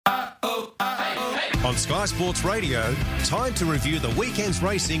On Sky Sports Radio, time to review the weekend's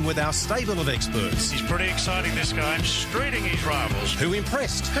racing with our stable of experts. He's pretty exciting this game, streeting his rivals. Who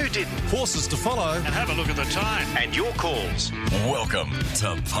impressed? Who didn't? Horses to follow. And have a look at the time. And your calls. Welcome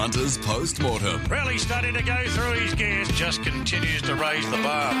to Punters Post Mortem. Really starting to go through his gears, just continues to raise the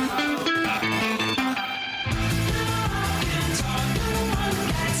bar.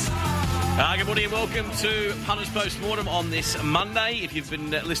 Good morning and welcome to Punters Post Mortem on this Monday. If you've been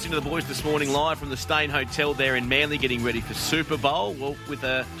listening to the boys this morning live from the Stain Hotel there in Manly getting ready for Super Bowl, well, with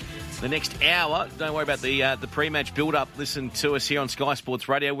the next hour, don't worry about the pre-match build-up. Listen to us here on Sky Sports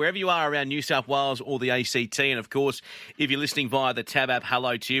Radio, wherever you are around New South Wales or the ACT. And, of course, if you're listening via the Tab app,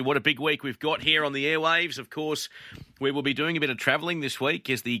 hello to you. What a big week we've got here on the airwaves. Of course, we will be doing a bit of travelling this week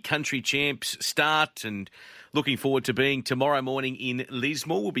as the country champs start, and looking forward to being tomorrow morning in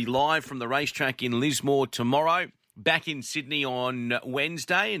Lismore. We'll be live from the racetrack in Lismore tomorrow. Back in Sydney on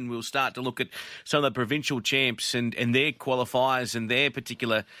Wednesday, and we'll start to look at some of the provincial champs and their qualifiers and their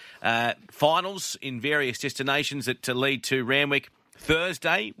particular finals in various destinations that to lead to Randwick.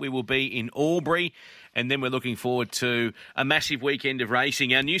 Thursday, we will be in Albury, and then we're looking forward to a massive weekend of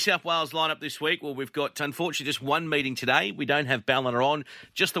racing. Our New South Wales lineup this week, well, we've got, unfortunately, just one meeting today. We don't have Ballina on,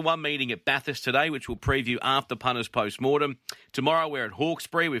 just the one meeting at Bathurst today, which we'll preview after Punters Post Mortem. Tomorrow, we're at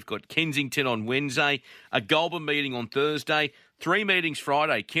Hawkesbury. We've got Kensington on Wednesday, a Goulburn meeting on Thursday, 3 meetings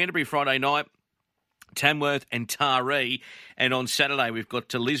Friday, Canterbury Friday night, Tamworth and Taree, and on Saturday we've got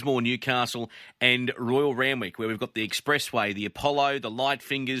to Lismore, Newcastle and Royal Randwick, where we've got the Expressway, the Apollo, the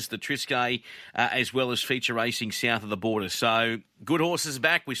Lightfingers, the Triscay, as well as feature racing south of the border. So good horses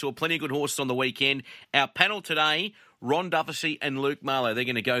back. We saw plenty of good horses on the weekend. Our panel today, Ron Dufficy and Luke Marlow. They're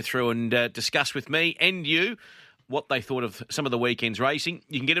going to go through and discuss with me and you what they thought of some of the weekend's racing.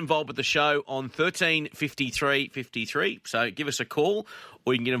 You can get involved with the show on 13 53 53. So give us a call,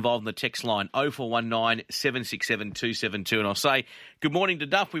 or you can get involved in the text line 0419 767 272. And I'll say good morning to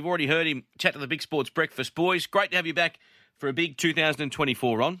Duff. We've already heard him chat to the Big Sports Breakfast boys. Great to have you back for a big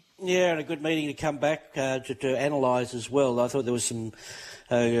 2024, Ron. Yeah, and a good meeting to come back to analyse as well. I thought there was some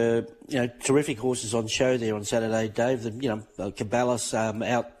terrific horses on show there on Saturday, Dave. Caballas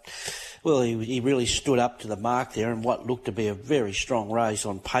out. Well, he really stood up to the mark there in what looked to be a very strong race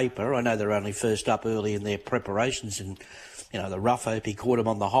on paper. I know they're only first up early in their preparations, and the rough hope he caught him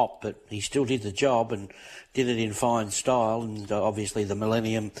on the hop, but he still did the job and did it in fine style. And obviously the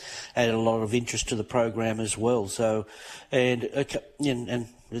Millennium added a lot of interest to the program as well. So, and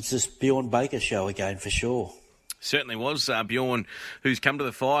it's this Bjorn Baker show again for sure. Certainly was. Bjorn, who's come to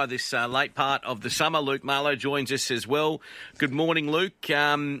the fire this late part of the summer. Luke Marlow joins us as well. Good morning, Luke.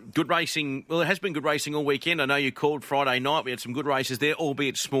 Good racing. Well, it has been good racing all weekend. I know you called Friday night. We had some good races there,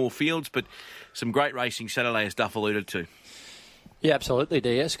 albeit small fields, but some great racing Saturday, as Duff alluded to. Yeah, absolutely,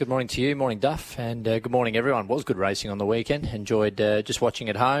 DS. Good morning to you. Morning, Duff. And good morning, everyone. It was good racing on the weekend. Enjoyed just watching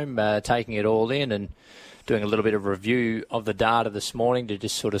at home, taking it all in, and doing a little bit of review of the data this morning to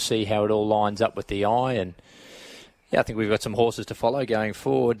just sort of see how it all lines up with the eye. And yeah, I think we've got some horses to follow going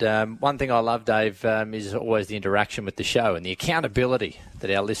forward. One thing I love, Dave, is always the interaction with the show and the accountability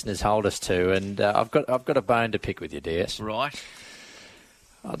that our listeners hold us to. And I've got a bone to pick with you, DS. Right.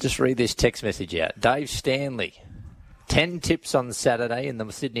 I'll just read this text message out. Dave Stanley, 10 tips on Saturday in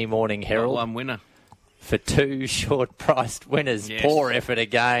the Sydney Morning Herald. One winner. For 2 short-priced winners. Yes. Poor effort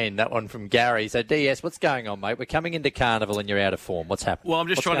again, that one from Gary. So, DS, what's going on, mate? We're coming into Carnival and you're out of form. What's happening? Well, I'm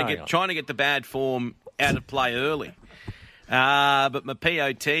just trying to get the bad form out of play early. But my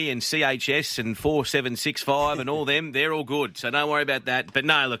POT and CHS and 4765 and all them, they're all good. So don't worry about that. But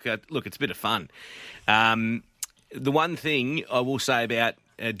no, look, it's a bit of fun. The one thing I will say about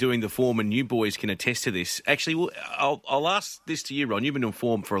doing the form, and you boys can attest to this. Actually, I'll ask this to you, Ron. You've been doing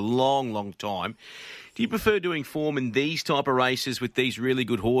form for a long, long time. Do you prefer doing form in these type of races with these really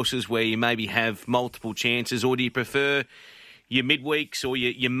good horses where you maybe have multiple chances, or do you prefer your midweeks or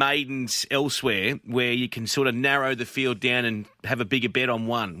your maidens elsewhere where you can sort of narrow the field down and have a bigger bet on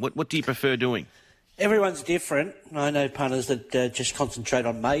one? What do you prefer doing? Everyone's different. I know punters that just concentrate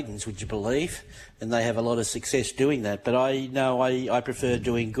on maidens, would you believe? And they have a lot of success doing that. But I prefer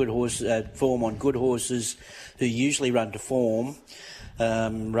doing good form on good horses who usually run to form,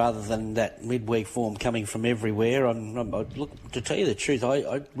 rather than that midweek form coming from everywhere. Look, to tell you the truth,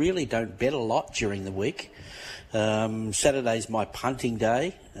 I really don't bet a lot during the week. Saturday's my punting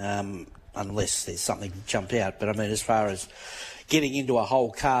day, unless there's something to jump out. But I mean, as far as getting into a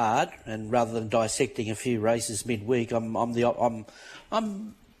whole card, and rather than dissecting a few races midweek, I might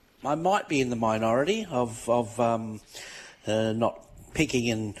be in the minority of not picking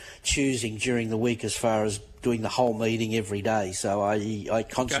and choosing during the week as far as doing the whole meeting every day. So I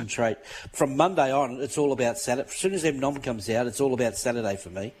concentrate. From Monday on, it's all about Saturday. As soon as nom comes out, it's all about Saturday for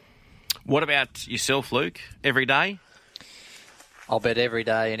me. What about yourself, Luke? Every day? I'll bet every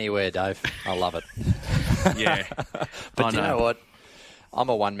day, anywhere, Dave. I love it. Yeah. But you know what? I'm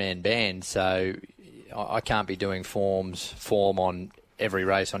a one-man band, so I can't be doing form on every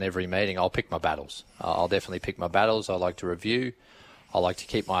race, on every meeting. I'll pick my battles. I'll definitely pick my battles. I like to review. I like to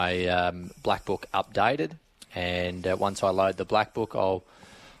keep my black book updated. And once I load the black book,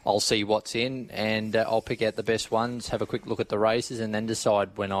 I'll see what's in, and I'll pick out the best ones, have a quick look at the races, and then decide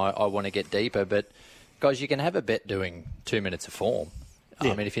when I want to get deeper. But, guys, you can have a bet doing 2 minutes of form.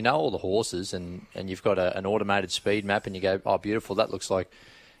 Yeah. I mean, if you know all the horses and you've got an automated speed map and you go, oh, beautiful, that looks like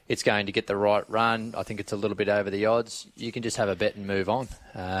it's going to get the right run, I think it's a little bit over the odds, you can just have a bet and move on.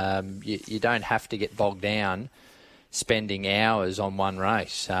 You don't have to get bogged down spending hours on one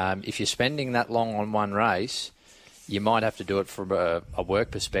race. If you're spending that long on one race, you might have to do it from a work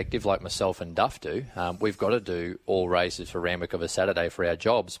perspective like myself and Duff do. We've got to do all races for Randwick of a Saturday for our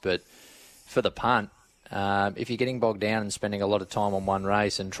jobs, but for the punt, if you're getting bogged down and spending a lot of time on one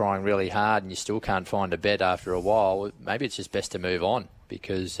race and trying really hard and you still can't find a bet after a while, maybe it's just best to move on,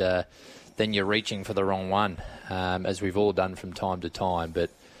 because then you're reaching for the wrong one, as we've all done from time to time. But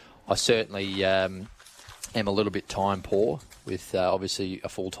I certainly am a little bit time poor with obviously a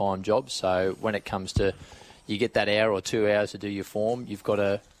full-time job. So when it comes to you get that hour or 2 hours to do your form, you've got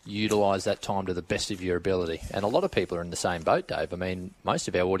to utilise that time to the best of your ability. And a lot of people are in the same boat, Dave. I mean, most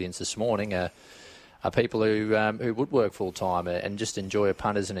of our audience this morning are people who would work full-time and just enjoy a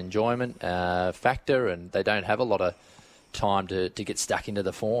punt as an enjoyment factor, and they don't have a lot of time to get stuck into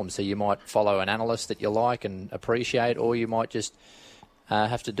the form. So you might follow an analyst that you like and appreciate, or you might just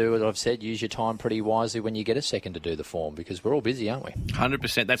have to do what I've said, use your time pretty wisely when you get a second to do the form, because we're all busy, aren't we?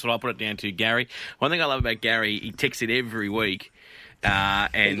 100%. That's what I put it down to, Gary. One thing I love about Gary, he texts it every week. And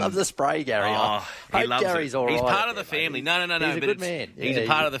he loves the spray, Gary. He loves Gary's it. all right. He's part of the family. No. He's a good man. He's a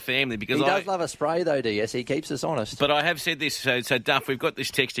part of the family, because he does love a spray, though, DS. He keeps us honest. But I have said this. So Duff, we've got this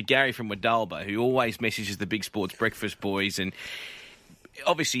text to Gary from Wadalba, who always messages the Big Sports Breakfast boys, and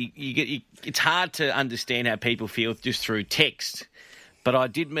obviously it's hard to understand how people feel just through text. But I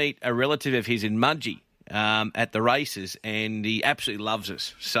did meet a relative of his in Mudgee at the races, and he absolutely loves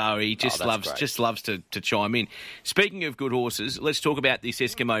us. So he just loves to chime in. Speaking of good horses, let's talk about this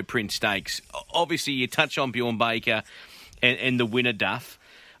Eskimo Prince Stakes. Obviously, you touch on Bjorn Baker and the winner, Duff.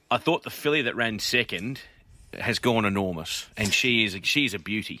 I thought the filly that ran second has gone enormous, and she's a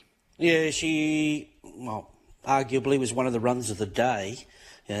beauty. Yeah, she arguably was one of the runs of the day.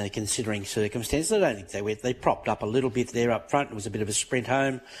 Considering circumstances, I don't think they propped up a little bit there up front. It was a bit of a sprint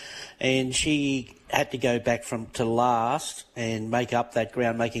home, and she had to go back to last and make up that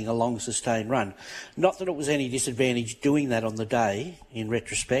ground, making a long sustained run. Not that it was any disadvantage doing that on the day, in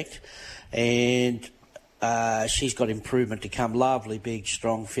retrospect, and she's got improvement to come. Lovely, big,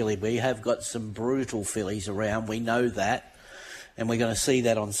 strong filly. We have got some brutal fillies around, we know that, and we're going to see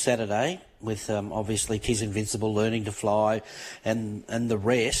that on Saturday with obviously Tis Invincible learning to fly and the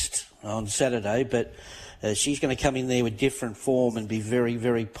rest on Saturday. But she's going to come in there with different form and be very,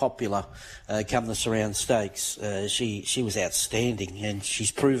 very popular come the Surround Stakes. She was outstanding, and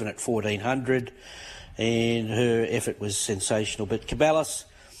she's proven at 1400, and her effort was sensational. But Caballas,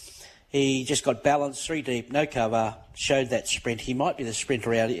 he just got balanced, 3 deep, no cover, showed that sprint. He might be the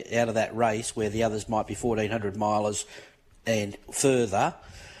sprinter out of that race, where the others might be 1400 milers and further.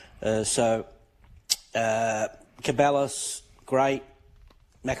 Caballas, great.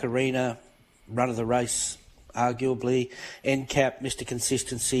 Macarena, run of the race, arguably. NCAP, Mr.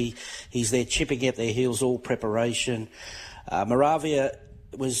 Consistency, he's there chipping at their heels, all preparation. Moravia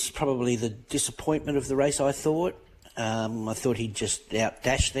was probably the disappointment of the race, I thought. I thought he'd just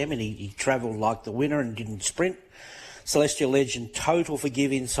outdashed them, and he travelled like the winner and didn't sprint. Celestial Legend, total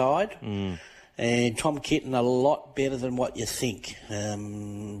forgive inside. And Tom Kitten, a lot better than what you think,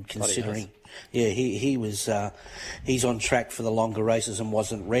 considering. Yeah, he was. He's on track for the longer races and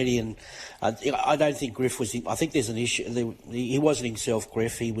wasn't ready. And I don't think Griff was. I think there's an issue. He wasn't himself,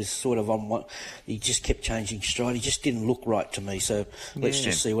 Griff. He was sort of on what. He just kept changing stride. He just didn't look right to me. So let's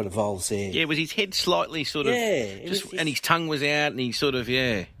just see what evolves there. Yeah, was his head slightly sort of? Yeah, and his tongue was out, and he sort of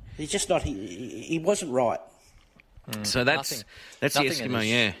He's just not. He wasn't right. So that's the Eskimo.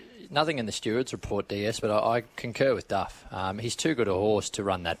 Yeah. Nothing in the steward's report, DS, but I concur with Duff. He's too good a horse to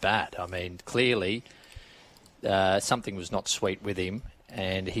run that bad. I mean, clearly something was not sweet with him,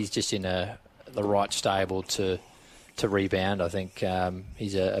 and he's just in the right stable to rebound. I think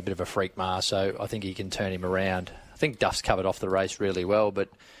he's a bit of a freak mar, so I think he can turn him around. I think Duff's covered off the race really well, but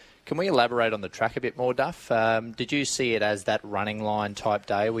Can we elaborate on the track a bit more, Duff? Did you see it as that running line type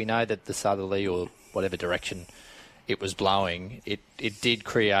day? We know that the southerly or whatever direction it was blowing, it did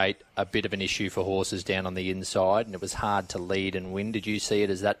create a bit of an issue for horses down on the inside, and it was hard to lead and win. Did you see it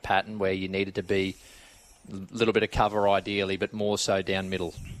as that pattern where you needed to be a little bit of cover ideally, but more so down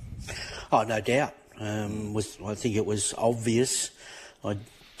middle? Oh, no doubt. I think it was obvious. I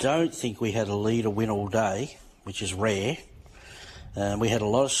don't think we had a leader win all day, which is rare. We had a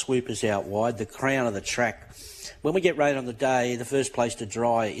lot of swoopers out wide. The crown of the track. When we get rain on the day, the first place to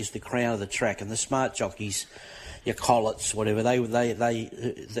dry is the crown of the track, and the smart jockeys, your Collets, whatever, they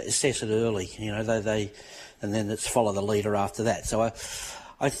assess it early. You know, they and then it's follow the leader after that. So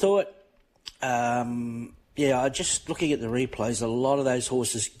I thought, just looking at the replays, a lot of those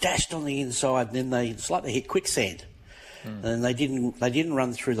horses dashed on the inside, and then it's like they hit quicksand. And they didn't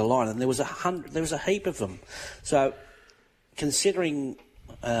run through the line, and there was a heap of them. So, considering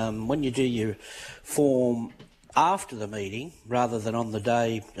when you do your form after the meeting rather than on the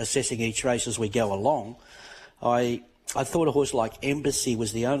day, assessing each race as we go along, I thought a horse like Embassy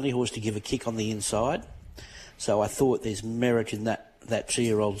was the only horse to give a kick on the inside. So I thought there's merit in that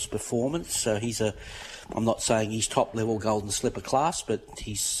 2-year-old's performance. So I'm not saying he's top level Golden Slipper class, but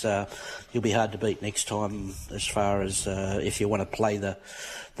he'll be hard to beat next time as far as if you want to play the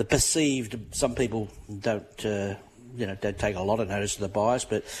perceived. Some people don't take a lot of notice of the bias,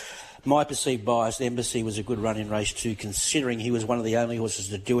 but my perceived bias, Embassy was a good run in race 2, considering he was one of the only horses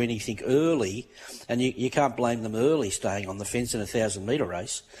to do anything early, and you can't blame them early staying on the fence in a 1,000-metre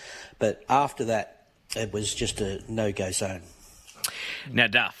race. But after that, it was just a no-go zone. Now,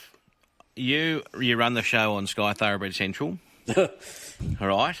 Duff, you run the show on Sky Thoroughbred Central, all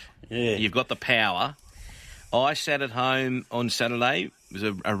right? Yeah. You've got the power. I sat at home on Saturday. It was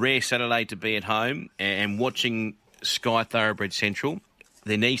a rare Saturday to be at home and watching Sky Thoroughbred Central.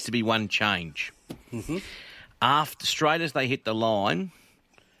 There needs to be one change. Mm-hmm. Straight as they hit the line,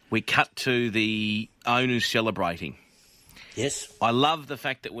 we cut to the owners celebrating. Yes. I love the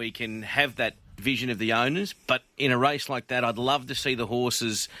fact that we can have that vision of the owners, but in a race like that, I'd love to see the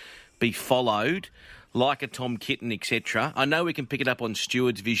horses be followed, like a Tom Kitten, etc. I know we can pick it up on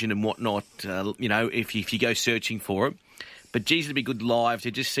Stewart's vision and whatnot, if you go searching for it. But geez, it'd be good live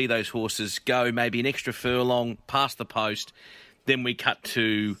to just see those horses go maybe an extra furlong past the post. Then we cut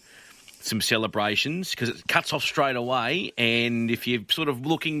to some celebrations because it cuts off straight away. And if you're sort of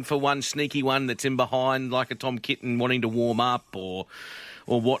looking for one sneaky one that's in behind, like a Tom Kitten wanting to warm up or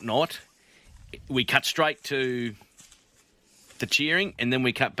whatnot, we cut straight to the cheering, and then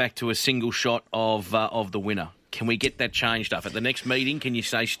we cut back to a single shot of the winner. Can we get that changed up at the next meeting? Can you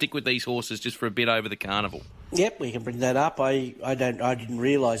say stick with these horses just for a bit over the carnival? Yep, we can bring that up. I didn't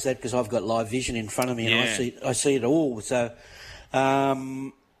realise that because I've got live vision in front of me and I see it all. So,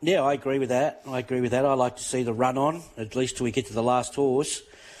 I agree with that. I like to see the run on at least till we get to the last horse,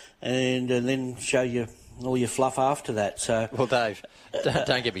 and then show you all your fluff after that. So, well, Dave,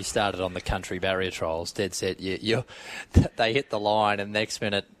 don't get me started on the country barrier trials. Dead set. They hit the line, and next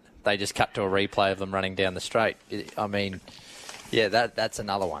minute they just cut to a replay of them running down the straight. I mean, yeah, that's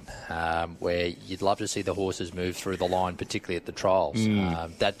another one where you'd love to see the horses move through the line, particularly at the trials.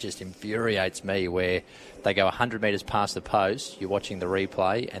 That just infuriates me where they go 100 metres past the post, you're watching the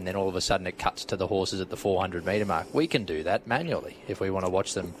replay, and then all of a sudden it cuts to the horses at the 400-metre mark. We can do that manually if we want to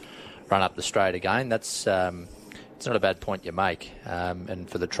watch them run up the straight again. That's it's not a bad point you make, and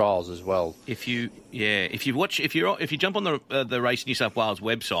for the trials as well. If you jump on the Race New South Wales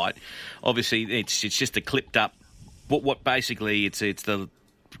website, obviously it's just a clipped up. What basically it's the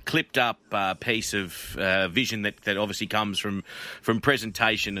clipped up piece of vision that obviously comes from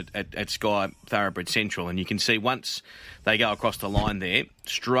presentation at Sky Thoroughbred Central, and you can see once they go across the line there,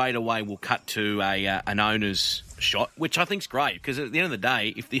 straight away we'll cut to an owner's shot, which I think's great because at the end of the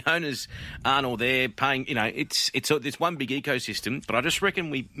day, if the owners aren't all there paying, it's one big ecosystem. But I just reckon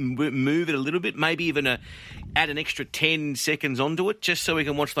we move it a little bit, maybe even add an extra 10 seconds onto it, just so we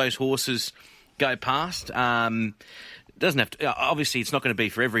can watch those horses go past. Doesn't have to. Obviously, it's not going to be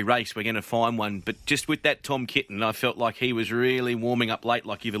for every race. We're going to find one, but just with that Tom Kitten, I felt like he was really warming up late,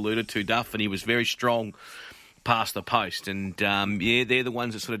 like you've alluded to, Duff, and he was very strong past the post. And they're the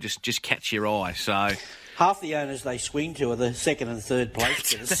ones that sort of just catch your eye. So half the owners they swing to are the second and third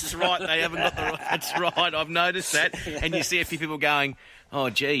place. That's right. They haven't got the right. That's right. I've noticed that, and you see a few people going,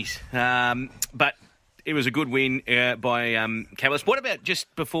 "Oh, geez," but. It was a good win by Cavalis. What about,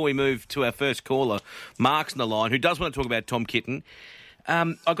 just before we move to our first caller, Mark's on the line, who does want to talk about Tom Kitten.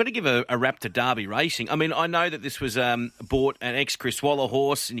 I've got to give a rap to Derby Racing. I mean, I know that this was bought an ex-Chris Waller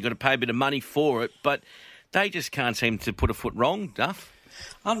horse and you've got to pay a bit of money for it, but they just can't seem to put a foot wrong, Duff.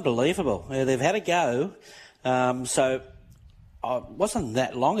 Unbelievable. They've had a go. So it wasn't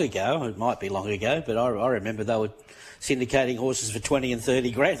that long ago. It might be long ago, but I remember they were syndicating horses for 20 and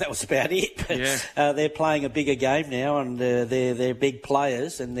 30 grand. That was about it. But, they're playing a bigger game now, and they're big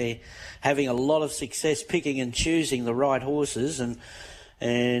players, and they're having a lot of success picking and choosing the right horses. And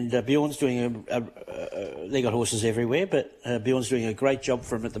Bjorn's doing they got horses everywhere, but Bjorn's doing a great job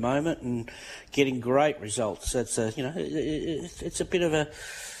for them at the moment and getting great results. That's it's a bit of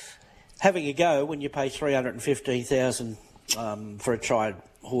having a go when you pay $315,000 for a tried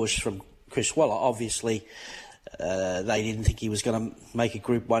horse from Chris Waller. Obviously, they didn't think he was going to make a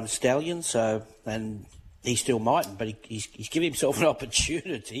Group 1 stallion, and he still mightn't, but he's given himself an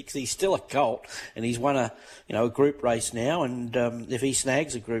opportunity because he's still a colt and he's won a group race now. And if he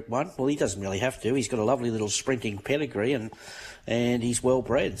snags a Group 1, well, he doesn't really have to. He's got a lovely little sprinting pedigree and he's well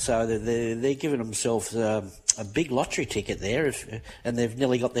bred. So they're giving themselves a big lottery ticket there, and they've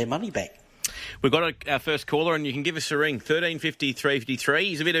nearly got their money back. We've got our first caller, and you can give us a ring, 1350 353.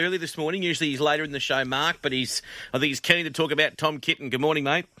 He's a bit early this morning. Usually he's later in the show, Mark, but I think he's keen to talk about Tom Kitten. Good morning,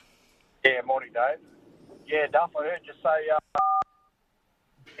 mate. Yeah, morning, Dave. Yeah, Duff, I heard you say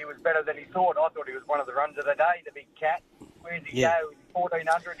he was better than he thought. I thought he was one of the runs of the day, the big cat. Where's he go?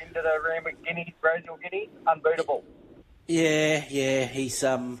 1,400 into the Randwick Guineas, Roseville Guineas? Unbeatable. Yeah, he's,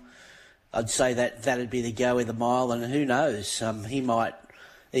 I'd say that'd be the go in the mile, and who knows, he might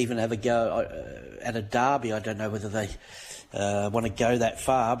even have a go at a derby. I don't know whether they want to go that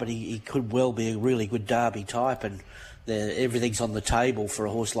far, but he could well be a really good derby type, and everything's on the table for a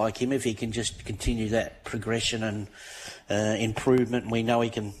horse like him if he can just continue that progression and improvement. And we know he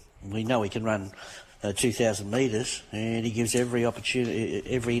can run 2,000 metres, and he gives every opportunity,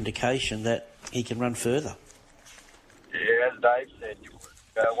 every indication that he can run further. Yeah, as Dave said, you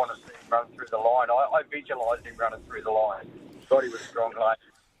want to see him run through the line. I visualised him running through the line. Thought he was strong late.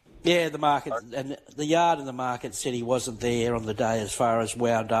 Yeah, the market and the yard and the market said he wasn't there on the day as far as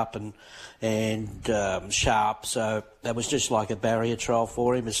wound up and sharp. So that was just like a barrier trial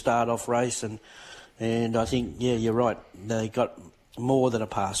for him, a start-off race. And I think, yeah, you're right. They got more than a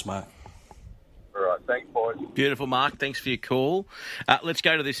pass mark. All right, thanks, boys. Beautiful, Mark. Thanks for your call. Let's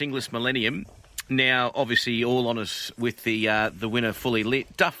go to this English Millennium. Now, obviously, all on us with the winner Fully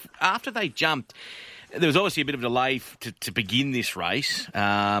Lit. Duff, after they jumped, there was obviously a bit of a delay to begin this race,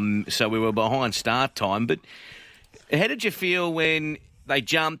 so we were behind start time. But how did you feel when they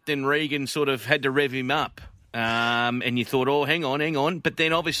jumped and Regan sort of had to rev him up, and you thought, oh, hang on. But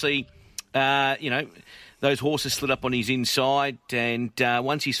then obviously, those horses slid up on his inside, and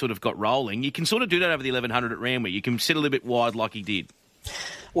once he sort of got rolling, you can sort of do that over the 1100 at Randwick. You can sit a little bit wide like he did.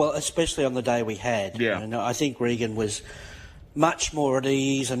 Well, especially on the day we had. Yeah. And I think Regan was much more at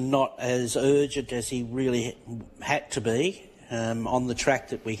ease and not as urgent as he really had to be on the track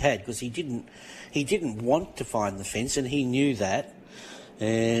that we had, because he didn't want to find the fence, and he knew that.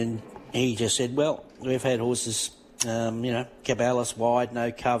 And he just said, well, we've had horses, Caballas wide,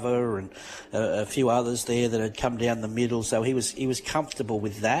 no cover, and a few others there that had come down the middle. So he was comfortable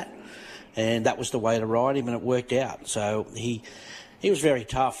with that, and that was the way to ride him, and it worked out. So he was very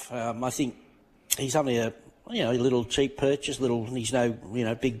tough. I think he's only a little cheap purchase. He's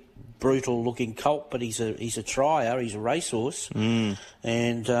no big brutal looking colt, but he's a trier. He's a racehorse, and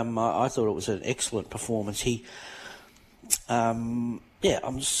I thought it was an excellent performance. I'm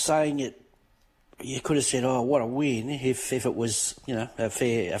saying it. You could have said, "Oh, what a win!" if it was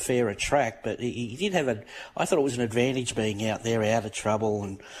a fairer track, but he did have I thought it was an advantage being out there, out of trouble,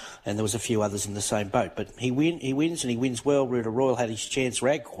 and there was a few others in the same boat. But he wins, and he wins well. Ruta Royal had his chance.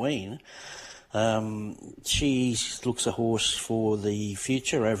 Rag Queen, she looks a horse for the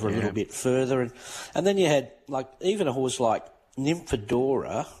future over a little bit further, and then you had even a horse like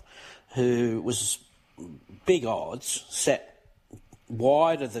Nymphadora, who was big odds, sat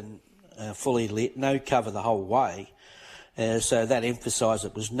wider than Fully Lit, no cover the whole way. So that emphasised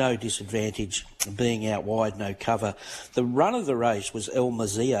it was no disadvantage being out wide, no cover. The run of the race was El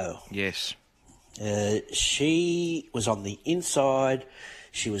Mazzio. Yes. She was on the inside.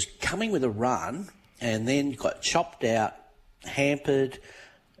 She was coming with a run and then got chopped out, hampered,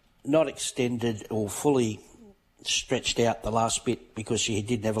 not extended or fully stretched out the last bit because she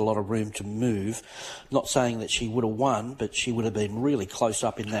didn't have a lot of room to move. Not saying that she would have won, but she would have been really close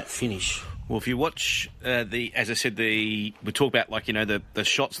up in that finish. Well, if you watch as I said, we talk about the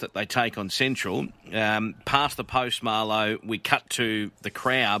shots that they take on Central, past the post Marlow, we cut to the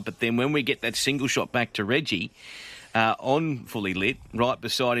crowd, but then when we get that single shot back to Reggie, on Fully Lit, right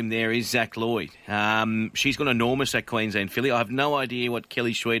beside him there is Zach Lloyd. She's gone enormous at Queensland filly. I have no idea what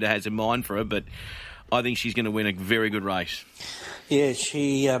Kelly Schweida has in mind for her, but I think she's going to win a very good race. Yeah,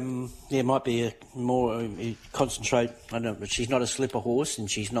 she might be a more concentrate. I don't know, but she's not a slipper horse,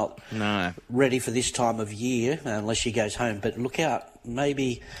 and she's not ready for this time of year unless she goes home. But look out,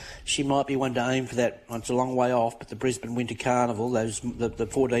 maybe she might be one to aim for that. It's a long way off, but the Brisbane Winter Carnival, the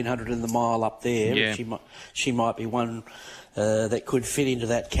 1400 in the mile up there, she might be one that could fit into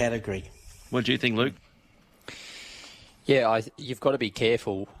that category. What do you think, Luke? Yeah, you've got to be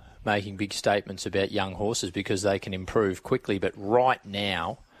careful making big statements about young horses because they can improve quickly. But right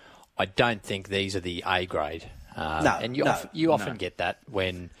now, I don't think these are the A grade. You often get that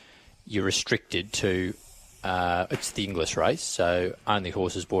when you're restricted to it's the English race, so only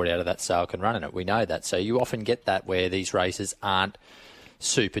horses bought out of that sale can run in it. We know that. So you often get that where these races aren't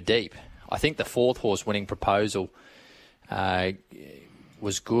super deep. I think the fourth horse winning Proposal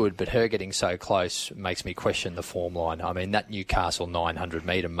was good, but her getting so close makes me question the form line. I mean, that Newcastle 900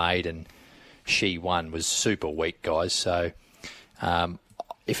 metre maiden she won was super weak, guys. So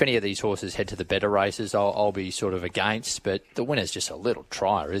if any of these horses head to the better races, I'll be sort of against. But the winner's just a little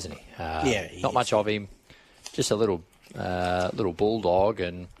trier, isn't he? Not much of him, just a little bulldog,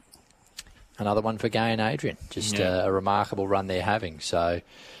 and another one for Gay and Adrian. Just a remarkable run they're having. So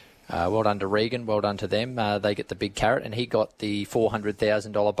well done to Regan, well done to them. They get the big carrot, and he got the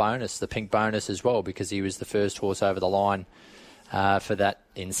 $400,000 bonus, the pink bonus as well, because he was the first horse over the line for that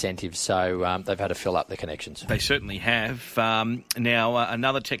incentive. So they've had to fill up the connections. They certainly have. Now,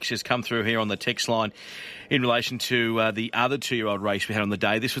 another text has come through here on the text line in relation to the other 2-year-old race we had on the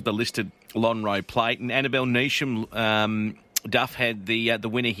day. This was the listed Lonhro Plate, and Annabelle Neesham, Duff, had the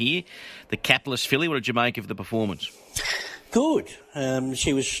winner here, the capless filly. What did you make of the performance? Good.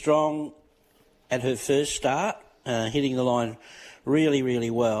 She was strong at her first start, hitting the line really, really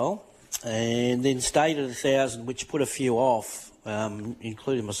well, and then stayed at 1,000, which put a few off,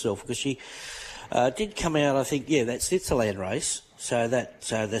 including myself, because she did come out, I think, that Switzerland race, so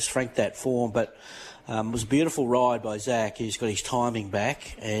that's franked that form, but it was a beautiful ride by Zach, who's got his timing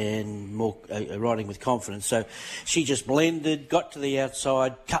back and more riding with confidence. So she just blended, got to the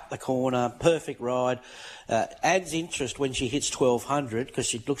outside, cut the corner, perfect ride. Adds interest when she hits 1,200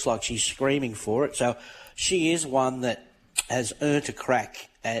 because it looks like she's screaming for it. So she is one that has earned a crack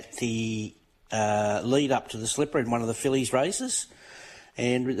at the lead up to the Slipper in one of the fillies races.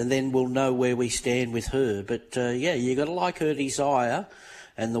 And then we'll know where we stand with her. But, you got to like her desire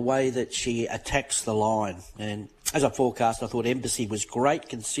and the way that she attacks the line. And as I forecast, I thought Embassy was great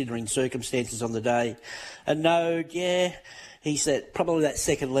considering circumstances on the day. And he's probably that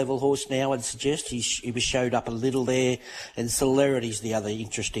second level horse now, I'd suggest. He was showed up a little there. And Celerity's the other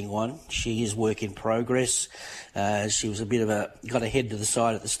interesting one. She is work in progress. She was got ahead to the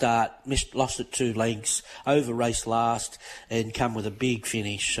side at the start, lost it 2 lengths, over race last, and come with a big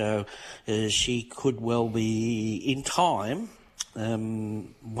finish. So she could well be, in time,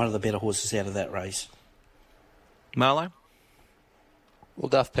 one of the better horses out of that race. Marlow? Well,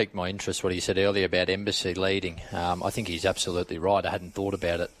 Duff piqued my interest, what he said earlier about Embassy leading. I think he's absolutely right. I hadn't thought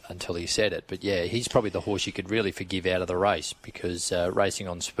about it until he said it. But, he's probably the horse you could really forgive out of the race because racing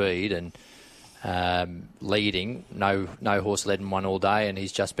on speed and leading, no horse led in one all day, and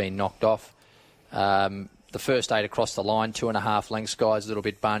he's just been knocked off. The first 8 across the line, 2.5 lengths, guys, a little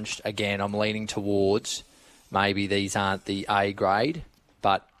bit bunched. Again, I'm leaning towards maybe these aren't the A grade,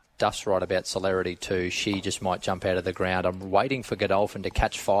 but Duff's right about Celerity too. She just might jump out of the ground. I'm waiting for Godolphin to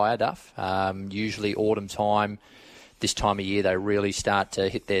catch fire, Duff. Usually autumn time, this time of year, they really start to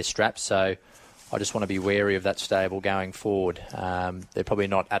hit their straps. So I just want to be wary of that stable going forward. They're probably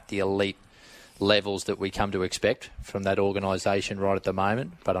not at the elite levels that we come to expect from that organisation right at the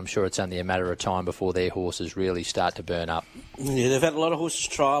moment, but I'm sure it's only a matter of time before their horses really start to burn up. Yeah, they've had a lot of horses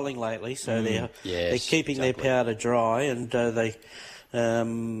trialling lately, so they're keeping their powder dry, and they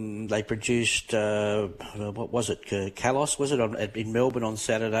produced, what was it, Kalos, was it, in Melbourne on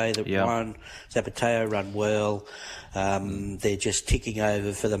Saturday that won. Zapateo run well. They're just ticking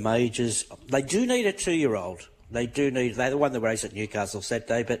over for the majors. They do need a 2-year-old. They won the race at Newcastle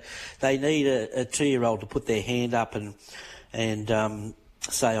Saturday, but they need a 2-year-old to put their hand up and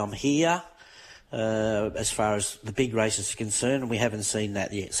say, I'm here, as far as the big races are concerned, and we haven't seen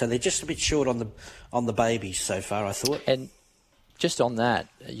that yet. So they're just a bit short on the babies so far, I thought. And just on that,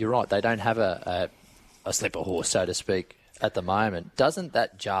 you're right, they don't have a slipper horse, so to speak, at the moment. Doesn't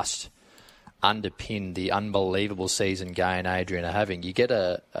that just underpin the unbelievable season Gay and Adrian are having? You get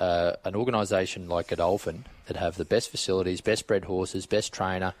an organisation like Godolphin that have the best facilities, best bred horses, best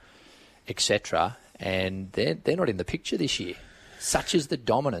trainer, etc., and they're not in the picture this year. Such is the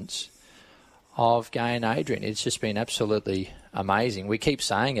dominance of Gay and Adrian. It's just been absolutely amazing. We keep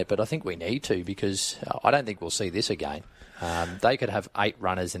saying it, but I think we need to because I don't think we'll see this again. They could have 8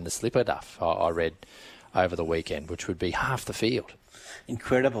 runners in the slipper, Duff, I read over the weekend, which would be half the field.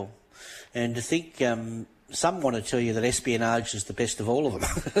 Incredible. And to think, some want to tell you that Espionage is the best of all of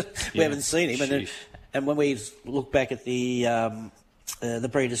them. We haven't seen him. And when we look back at the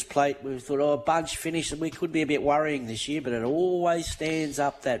Breeders' Plate, we thought, Bunch finished, and we could be a bit worrying this year, but it always stands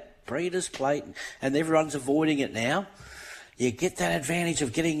up, that Breeders' Plate, and everyone's avoiding it now. You get that advantage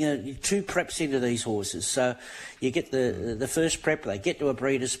of getting 2 preps into these horses. So you get the first prep, they get to a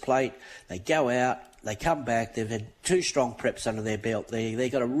Breeders' Plate, they go out, they come back, they've had 2 strong preps under their belt. They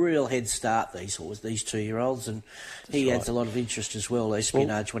got a real head start, these 2-year-olds, and he adds a lot of interest as well,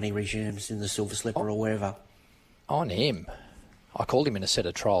 Espionage, when he resumes in the Silver Slipper or wherever. On him, I called him in a set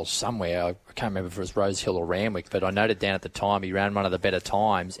of trials somewhere. I can't remember if it was Rose Hill or Randwick, but I noted down at the time he ran one of the better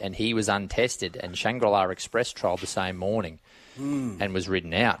times, and he was untested, and Shangri-La Express trialled the same morning and was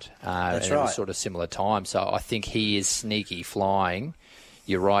ridden out. That's and right. It was sort of similar time. So I think he is sneaky flying.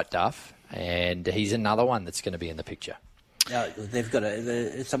 You're right, Duff. And he's another one that's going to be in the picture. They've got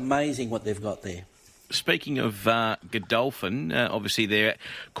it's amazing what they've got there. Speaking of Godolphin, obviously they're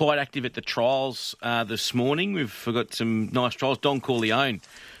quite active at the trials this morning. We've got some nice trials. Don Corleone,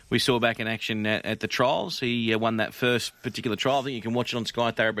 we saw back in action at the trials. He won that first particular trial. I think you can watch it on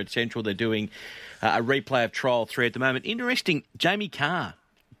Sky Thoroughbred Central. They're doing a replay of Trial 3 at the moment. Interesting, Jamie Carr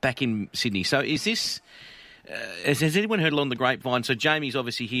back in Sydney. So is this... has anyone heard along the grapevine? So Jamie's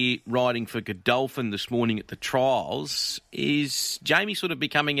obviously here riding for Godolphin this morning at the trials. Is Jamie sort of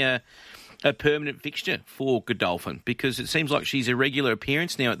becoming a permanent fixture for Godolphin? Because it seems like she's a regular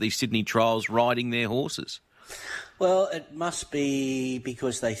appearance now at these Sydney trials riding their horses. Well, it must be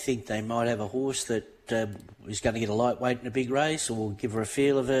because they think they might have a horse that is going to get a lightweight in a big race, or will give her a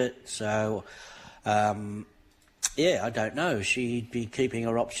feel of it. So, I don't know. She'd be keeping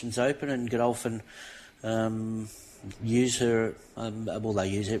her options open, and Godolphin use her. They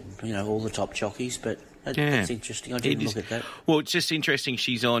use it, all the top jockeys, but that's interesting. I didn't look at that. Well, it's just interesting.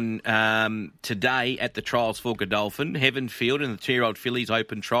 She's on today at the trials for Godolphin. Heavenfield in the 2-year-old fillies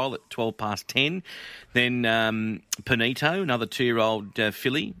open trial at 10:12. Then Panito, another 2-year-old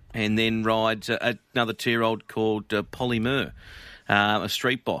filly, and then rides another 2-year-old called Polymur, a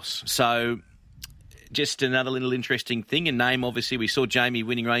street boss. So just another little interesting thing. And name, obviously, we saw Jamie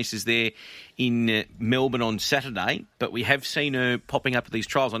winning races there in Melbourne on Saturday, but we have seen her popping up at these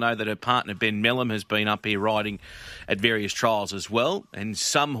trials. I know that her partner, Ben Mellum, has been up here riding at various trials as well. And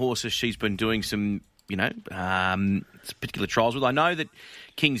some horses she's been doing some, particular trials with. I know that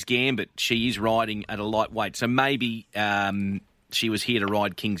King's Gambit, she is riding at a lightweight. So maybe she was here to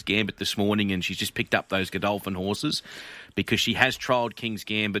ride King's Gambit this morning, and she's just picked up those Godolphin horses because she has trialled King's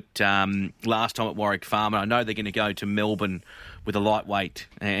Gambit last time at Warwick Farm. And I know they're going to go to Melbourne with a lightweight,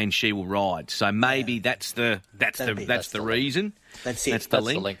 and she will ride. So maybe that's the reason. That's it. That's the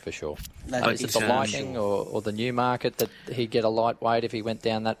link for sure. Is it the Lightning or the Newmarket that he'd get a lightweight if he went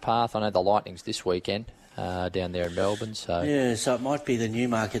down that path? I know the Lightning's this weekend down there in Melbourne. So it might be the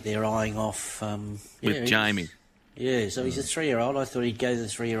Newmarket they're eyeing off with Jamie. Yeah, so he's a 3-year-old. I thought he'd go to the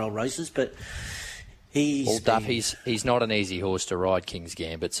 3-year-old races, but he's not an easy horse to ride, King's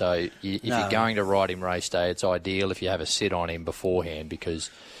Gambit. So if you're going to ride him race day, it's ideal if you have a sit on him beforehand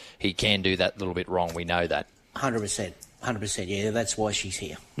because he can do that little bit wrong. We know that. 100%. 100%, yeah, that's why she's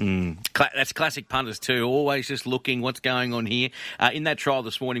here. That's classic punters too, always just looking what's going on here. In that trial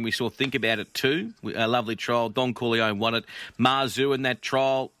this morning, we saw Think About It too, a lovely trial. Don Corleone won it. Marzu in that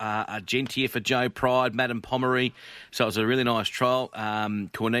trial, Argentia for Joe Pride, Madame Pomeroy. So it was a really nice trial.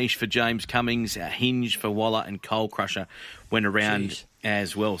 Corniche for James Cummings, Hinge for Waller, and Coal Crusher went around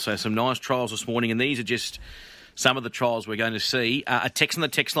as well. So some nice trials this morning, and these are just some of the trials we're going to see. A text on the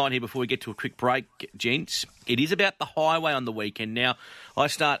text line here before we get to a quick break, gents. It is about the highway on the weekend. Now, I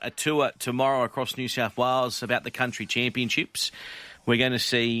start a tour tomorrow across New South Wales about the country championships. We're going to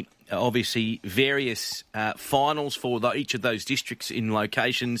see, obviously, various finals for each of those districts in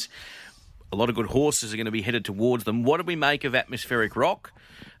locations. A lot of good horses are going to be headed towards them. What do we make of Atmospheric Rock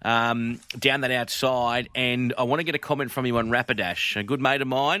down that outside? And I want to get a comment from you on Rapidash. A good mate of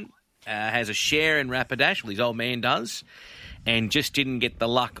mine has a share in Rapidash, well, his old man does, and just didn't get the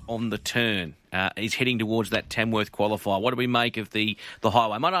luck on the turn. He's heading towards that Tamworth qualifier. What do we make of the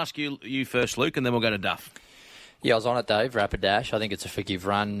highway? I might ask you first, Luke, and then we'll go to Duff. Yeah, I was on it, Dave, Rapidash. I think it's a forgive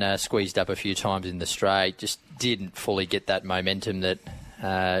run, squeezed up a few times in the straight, just didn't fully get that momentum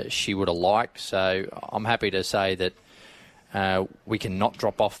that she would have liked. So I'm happy to say that we can not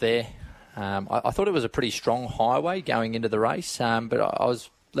drop off there. I thought it was a pretty strong highway going into the race, but I was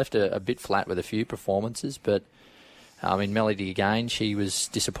left a bit flat with a few performances, but I mean, Melody again, she was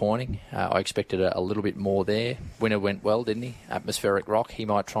disappointing. I expected a little bit more there. Winner went well, didn't he? Atmospheric Rock, he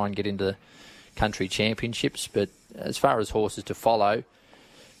might try and get into country championships. But as far as horses to follow,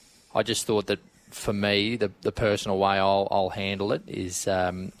 I just thought that for me, the personal way I'll handle it is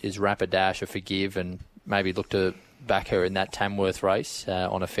Rapidash or Forgive, and maybe look to back her in that Tamworth race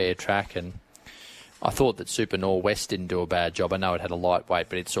on a fair track. And I thought that Super Norwest didn't do a bad job. I know it had a lightweight,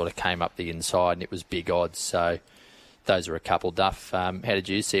 but it sort of came up the inside and it was big odds. So those are a couple. Duff, how did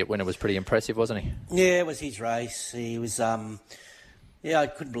you see it? Winner was pretty impressive, wasn't he? Yeah, it was his race. He was, I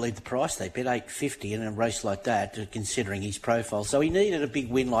couldn't believe the price they bet, $8.50 in a race like that, considering his profile. So he needed a big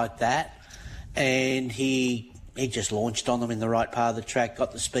win like that, and he just launched on them in the right part of the track,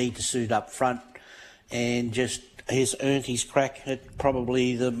 got the speed to suit up front, and just has earned his crack at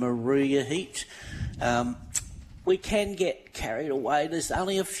probably the Maruya heat. We can get carried away. There's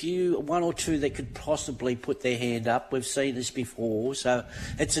only one or two that could possibly put their hand up. We've seen this before. So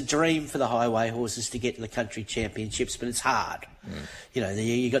it's a dream for the highway horses to get to the country championships, but it's hard. You know,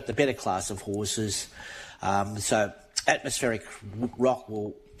 you got the better class of horses. So Atmospheric Rock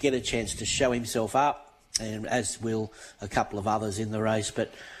will get a chance to show himself up, and as will a couple of others in the race.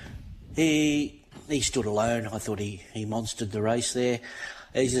 But he stood alone. I thought he monstered the race there.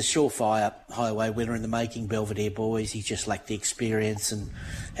 He's a surefire highway winner in the making, Belvedere Boys. He just lacked the experience and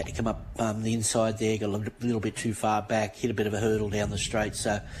had to come up the inside there, got a little bit too far back, hit a bit of a hurdle down the straight.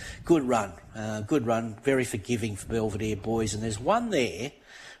 So good run, very forgiving for Belvedere Boys. And there's one there,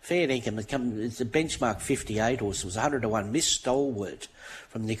 fair dinkum, it's a benchmark 58 horse. It was 100-1, Miss Stalwart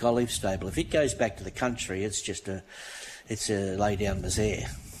from Nick Olive's stable. If it goes back to the country, it's a lay-down misère.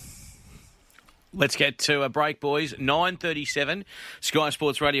 Let's get to a break, boys. 9:37, Sky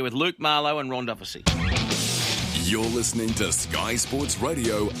Sports Radio with Luke Marlow and Ron Dufficy. You're listening to Sky Sports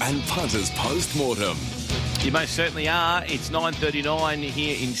Radio and Punters Post Mortem. You most certainly are. It's 9:39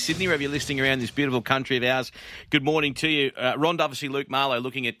 here in Sydney, wherever you're listening around this beautiful country of ours. Good morning to you. Ron Dufficy, Luke Marlow,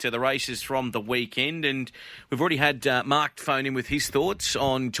 looking at the races from the weekend. And we've already had Mark phone in with his thoughts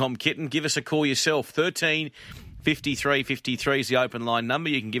on Tom Kitten. Give us a call yourself. 13 53 53 is the open line number.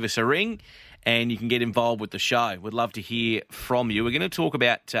 You can give us a ring and you can get involved with the show. We'd love to hear from you. We're going to talk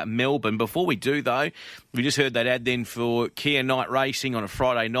about Melbourne. Before we do, though, we just heard that ad then for Kia Night Racing on a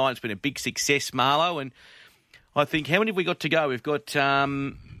Friday night. It's been a big success, Marlow. And I think, how many have we got to go? We've got...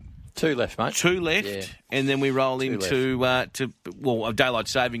 2 left, mate. 2 left, yeah. And then we roll into daylight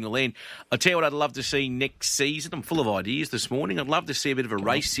saving will end. I'll tell you what I'd love to see next season. I'm full of ideas this morning. I'd love to see a bit of a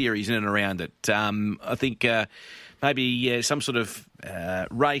race series in and around it. I think... maybe some sort of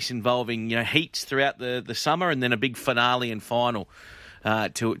race involving heats throughout the summer and then a big finale and final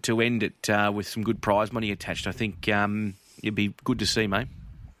to end it with some good prize money attached. I think it'd be good to see, mate.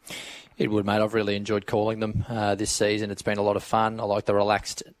 It would, mate. I've really enjoyed calling them this season. It's been a lot of fun. I like the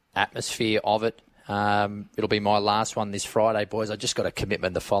relaxed atmosphere of it. It'll be my last one this Friday, boys. I just got a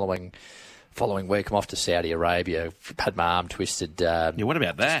commitment the following week. I'm off to Saudi Arabia. Had my arm twisted. What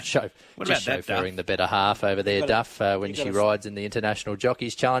about that? Chauffeuring the better half over there, Duff, when she rides in the International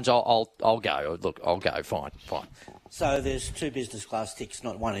Jockeys Challenge. I'll go. Look, I'll go. Fine. So there's 2 business class tickets,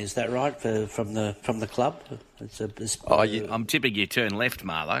 not one. Is that right? From the club. I'm tipping you turn left,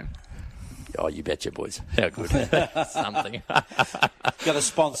 Marlow. Oh, you betcha, boys. How good. Something. Got a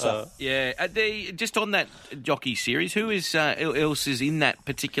sponsor. Just on that jockey series, who else is in that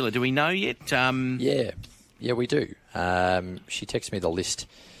particular? Do we know yet? Yeah, we do. She texted me the list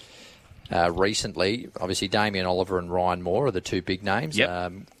recently. Obviously, Damien Oliver and Ryan Moore are the 2 big names.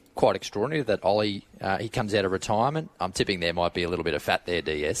 Yep. Quite extraordinary that Ollie, he comes out of retirement. I'm tipping there might be a little bit of fat there,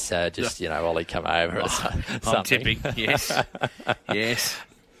 DS. Ollie come over or something. I'm tipping, yes. Yes.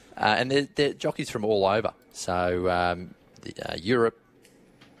 And they're jockeys from all over. So Europe,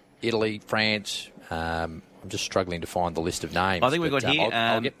 Italy, France. I'm just struggling to find the list of names. I think we've got here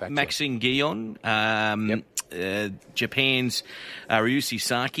I'll get back Maxine Guillon, Japan's Ryushi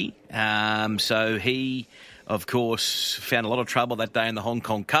Saki. So he, of course, found a lot of trouble that day in the Hong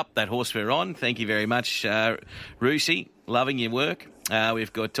Kong Cup, that horse we're on. Thank you very much, Ryushi. Loving your work.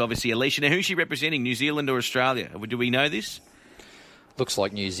 We've got, obviously, Alicia. Now, who's she representing, New Zealand or Australia? Do we know this? Looks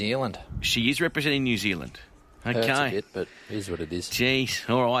like New Zealand. She is representing New Zealand. Okay. Hurts a bit, but it is what it is. Jeez.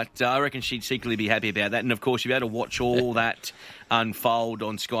 All right. I reckon she'd secretly be happy about that. And, of course, you've had to watch all that unfold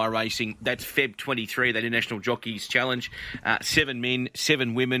on Sky Racing. That's Feb 23, that International Jockeys Challenge. 7 men,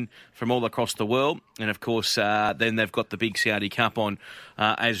 7 women from all across the world. And, of course, then they've got the big Saudi Cup on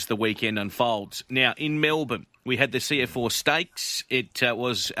as the weekend unfolds. Now, in Melbourne, we had the CF4 Stakes. It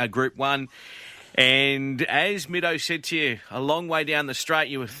was Group 1. And as Middo said to you, a long way down the straight,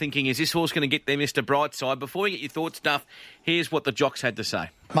 you were thinking, is this horse going to get there, Mr. Brightside? Before we get your thoughts, Duff, here's what the jocks had to say.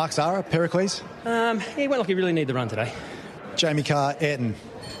 Mark Zara, Pericles. He went like he really needed the run today. Jamie Carr, Ayrton.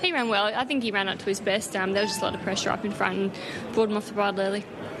 He ran well. I think he ran up to his best. There was just a lot of pressure up in front and brought him off the bridle early.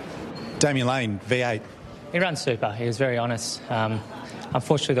 Damien Lane, V8. He ran super. He was very honest.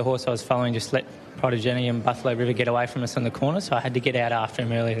 Unfortunately, the horse I was following just let Prodigy and Buffalo River get away from us on the corner, so I had to get out after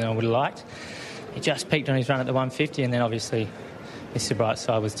him earlier than I would have liked. He just peaked on his run at the 150, and then obviously Mr.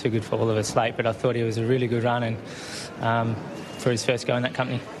 Brightside was too good for all of us late, but I thought he was a really good run and for his first go in that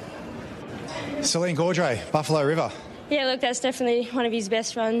company. Celine Gaudray, Buffalo River. Yeah, look, that's definitely one of his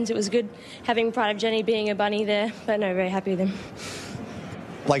best runs. It was good having Pride of Jenny being a bunny there, but no, very happy with him.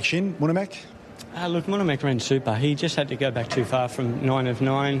 Blake Shin, Munamek. Look, Munamek ran super. He just had to go back too far from 9 of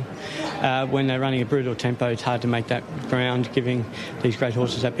 9. When they're running a brutal tempo, it's hard to make that ground, giving these great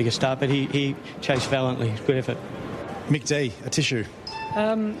horses that big a start. But he chased valiantly. Good effort. Mick D, a tissue.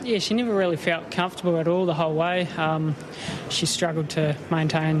 Yeah, she never really felt comfortable at all the whole way. She struggled to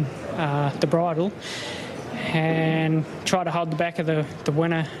maintain the bridle and tried to hold the back of the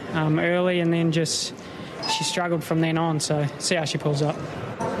winner early, and then just she struggled from then on. So see how she pulls up.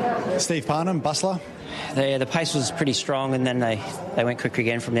 Steve Parnham, Bustler. The pace was pretty strong, and then they went quick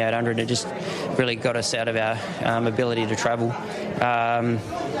again from the 800. It just really got us out of our ability to travel.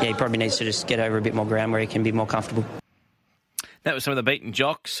 He probably needs to just get over a bit more ground where he can be more comfortable. That was some of the beaten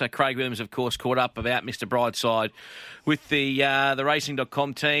jocks. Craig Williams, of course, caught up about Mr. Brightside with the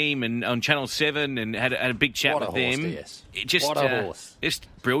Racing.com team and on Channel 7 and had a big chat with them. What a horse. Just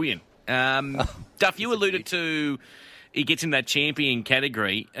brilliant. Duff, you alluded to he gets in that champion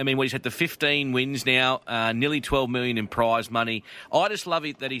category. I mean, he's had the 15 wins now, nearly 12 million in prize money. I just love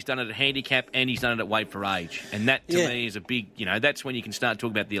it that he's done it at handicap and he's done it at weight for age. And that, to me, is a big, that's when you can start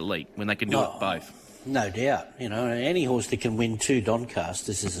talking about the elite, when they can do it both. No doubt. Any horse that can win 2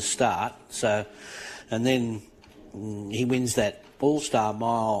 Doncasters is a start. So, and then he wins that All-Star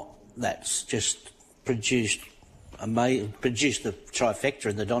Mile that's just produced the trifecta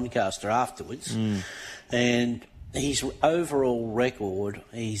in the Doncaster afterwards. And his overall record,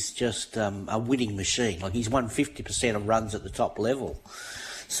 he's just a winning machine. Like, he's won 50% of runs at the top level.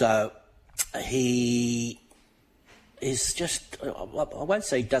 So he is just, I won't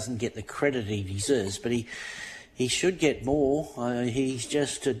say he doesn't get the credit he deserves, but he should get more. He's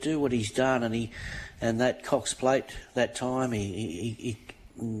just to do what he's done, and that Cox Plate that time, he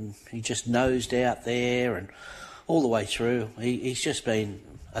just nosed out there and all the way through. He's just been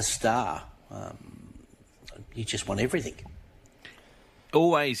a star. He just won everything.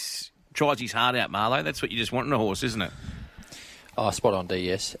 Always tries his heart out, Marlow. That's what you just want in a horse, isn't it? Oh, spot on,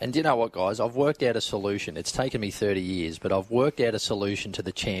 DS. And do you know what, guys? I've worked out a solution. It's taken me 30 years, but I've worked out a solution to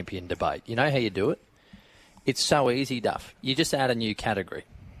the champion debate. You know how you do it? It's so easy, Duff. You just add a new category.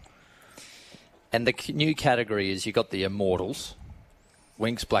 And the new category is you got the Immortals,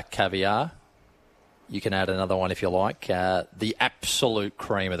 Winx Black Caviar. You can add another one if you like. The absolute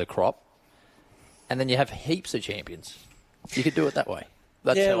cream of the crop. And then you have heaps of champions. You could do it that way.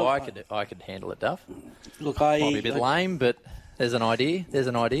 That's how I could handle it, Duff. Look, might be a bit lame, but there's an idea.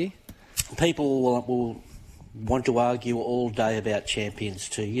 People will want to argue all day about champions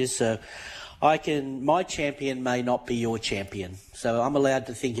to you, so my champion may not be your champion. So I'm allowed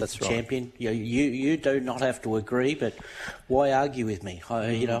to think it's a champion. You do not have to agree, but why argue with me?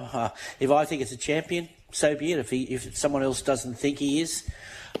 If I think it's a champion, so be it. If someone else doesn't think he is,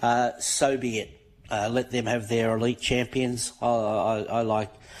 so be it. Let them have their elite champions. I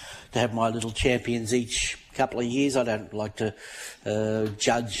like to have my little champions each couple of years. I don't like to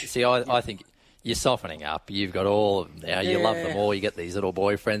judge. See, I think you're softening up. You've got all of them now. You love them all. You get these little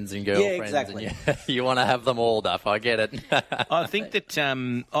boyfriends and girlfriends. Yeah, exactly. And you want to have them all, Duff. I get it. I think that,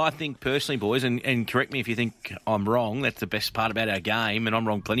 I think personally, boys, and correct me if you think I'm wrong, that's the best part about our game, and I'm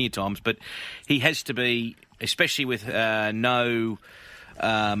wrong plenty of times, but he has to be, especially with no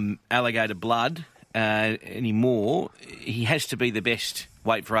alligator blood anymore, he has to be the best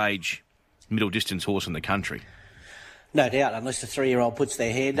weight for age middle distance horse in the country. No doubt, unless the 3-year-old puts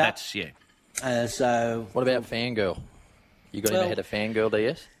their hand up. So what about Fangirl? You got him ahead of Fangirl,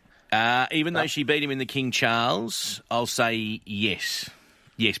 DS? Even though she beat him in the King Charles, I'll say yes.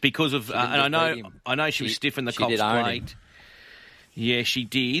 Yes, because of and I know she was stiff in the Cox Plate. Yeah, she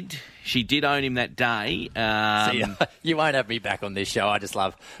did. She did own him that day. You won't have me back on this show. I just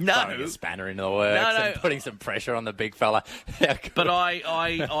love throwing a spanner into the works and putting some pressure on the big fella. But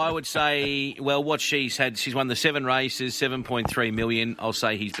I would say, well, what she's had, she's won the 7 races, 7.3 million. I'll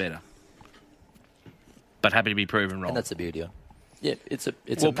say he's better. But happy to be proven wrong. And that's the beauty of it. Yeah, it's a.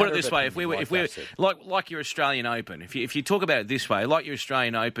 Well, put it this way: if we're said. like your Australian Open, if you talk about it this way, like your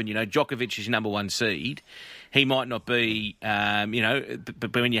Australian Open, Djokovic is number one seed. He might not be,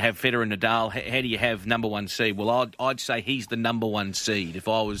 but when you have Federer and Nadal, how do you have number one seed? Well, I'd say he's the number one seed. If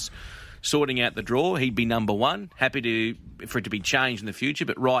I was sorting out the draw, he'd be number one. Happy for it to be changed in the future,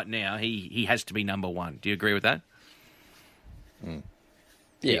 but right now he has to be number one. Do you agree with that?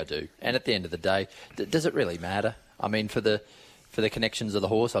 Yeah, I do. And at the end of the day, does it really matter? I mean, for the connections of the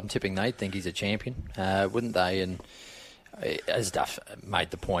horse, I'm tipping they'd think he's a champion, wouldn't they? And as Duff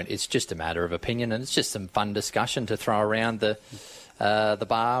made the point, it's just a matter of opinion, and it's just some fun discussion to throw around the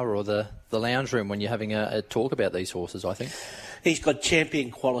bar or the lounge room when you're having a talk about these horses, I think. He's got champion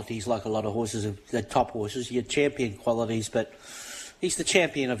qualities like a lot of horses, the top horses. You get champion qualities, but he's the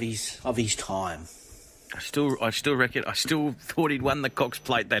champion of his time. I still reckon. I still thought he'd won the Cox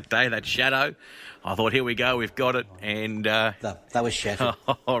Plate that day. That Shadow. I thought, here we go, we've got it, and that was shattered.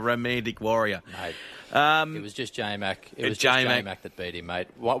 Romantic Warrior, mate. It was just J-Mac. It was just J-Mac that beat him, mate.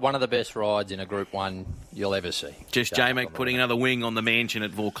 One of the best rides in a Group 1 you'll ever see. Just J-Mac putting another wing on the mansion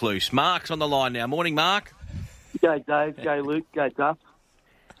at Vaucluse. Mark's on the line now. Morning, Mark. G'day, Dave. G'day, Luke. G'day, Duff.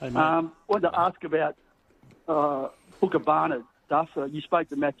 Wanted to ask about Bookabana, Duff. You spoke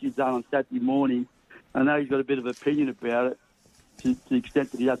to Matthew Dunn on Saturday morning. I know he's got a bit of opinion about it, to the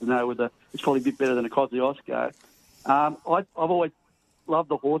extent that he doesn't know whether it's probably a bit better than a Kosciuszko. I've always loved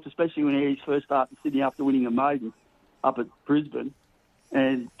the horse, especially when he first started Sydney after winning a maiden up at Brisbane.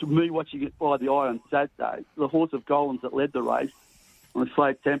 And to me, watching it by the eye on Saturday, the horse of Gollan's that led the race on a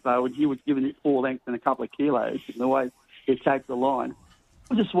slow tempo, and he was giving it 4 lengths and a couple of kilos in the way he attacked the line.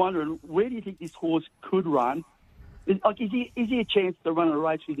 I'm just wondering, where do you think this horse could run? Is he a chance to run a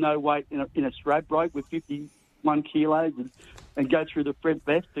race with no weight in a Stradbroke with 51 kilos and go through the Fred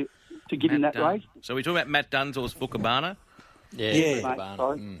Best to get in that race? So we're talking about Matt Dunn's horse, Bookabana?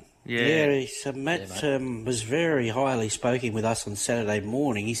 Matt was very highly spoken with us on Saturday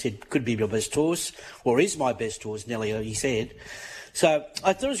morning. He said, could be my best horse, or is my best horse, Nelly, he said. So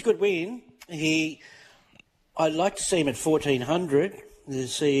I thought it was a good win. I'd like to see him at 1,400 to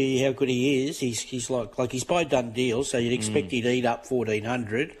see how good he is. He's like he's by done deal, so you'd expect he'd eat up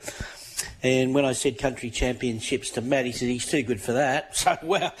 1,400. And when I said country championships to Matt, he said he's too good for that. So,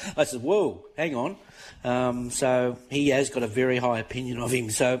 I said, whoa, hang on. So he has got a very high opinion of him.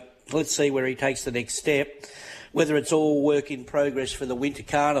 So let's see where he takes the next step. Whether it's all work in progress for the Winter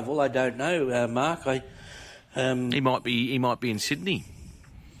Carnival, I don't know, Mark. He might be in Sydney.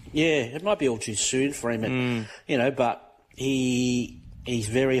 Yeah, it might be all too soon for him, but he's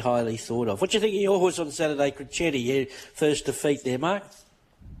very highly thought of. What do you think of your horse on Saturday, Crecchetti? Your first defeat there, Mark?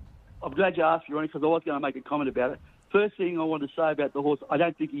 I'm glad you asked, Ronnie, because I was going to make a comment about it. First thing I wanted to say about the horse, I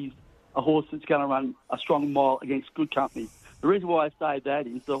don't think he's a horse that's going to run a strong mile against good company. The reason why I say that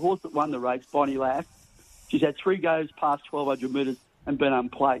is the horse that won the race, Bonnie Lass, she's had 3 goes past 1,200 metres and been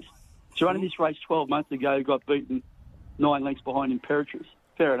unplaced. She ran this race 12 months ago, got beaten 9 lengths behind Imperatrice.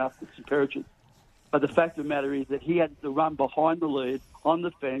 Fair enough, it's Imperatrice. But the fact of the matter is that he had to run behind the lead on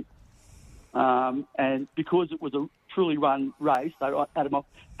the fence, and because it was a truly run race, they had him off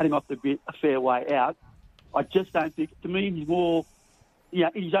the bit a fair way out. I just don't think, to me, he's more, in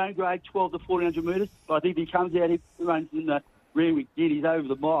his own grade, 12 to 1,400 metres. But I think if he comes out, he runs in the Randwick Gid, he's over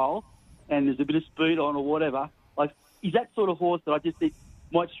the mile, and there's a bit of speed on or whatever. He's that sort of horse that I just think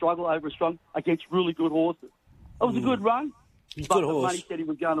might struggle over a strong against really good horses. It was a good run. He's a good horse. Money said he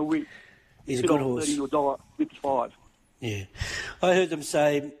was going to win. He's a good horse. $30 to $1.55. Yeah. I heard them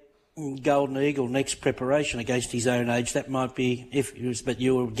say Golden Eagle next preparation against his own age. That might be, but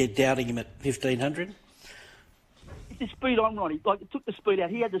you'll get doubting him at 1,500? It's the speed on, Ronnie. It took the speed out.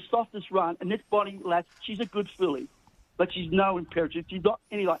 He had the softest run, and this Bonnie Lass, she's a good filly, but she's no Imperatrice. She's not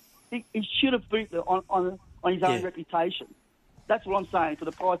any he should have beat her on his own reputation. That's what I'm saying, for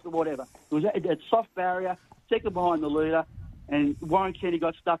the price of whatever. It had soft barrier, second behind the leader, and Warren Kenny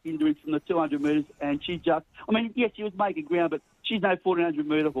got stuck into it from the 200 metres, and she just... yes, she was making ground, but she's no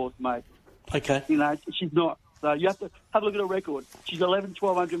 1,400-metre horse, mate. Okay. She's not. So you have to have a look at her record. She's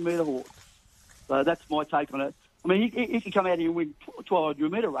 1,200-metre horse. So that's my take on it. He can come out here and win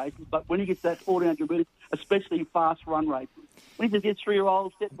 1,200-metre races, but when he gets that 1,400 metres, especially in fast run races, when he just gets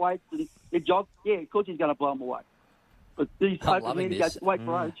 3-year-olds, set weights, and they jog, of course he's going to blow them away. But these open men, he goes, wait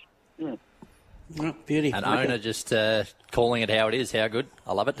for age. Yeah. Oh, beauty. An owner just calling it how it is. How good.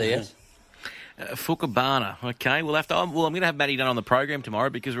 I love it, DS. Bookabana. Okay, we'll have to... I'm going to have Matty Dunn on the program tomorrow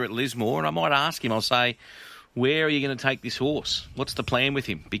because we're at Lismore, and I might ask him, I'll say, where are you going to take this horse? What's the plan with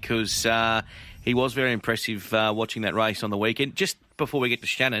him? Because he was very impressive watching that race on the weekend. Just before we get to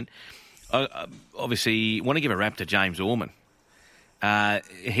Shannon, I obviously want to give a rap to James Orman.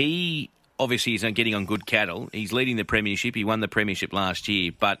 He obviously is getting on good cattle. He's leading the premiership. He won the premiership last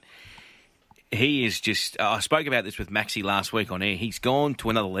year, but he is just... I spoke about this with Maxie last week on air. He's gone to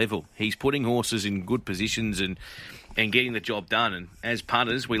another level. He's putting horses in good positions and getting the job done. And as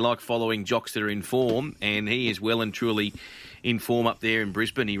punters, we like following jocks that are in form, and he is well and truly in form up there in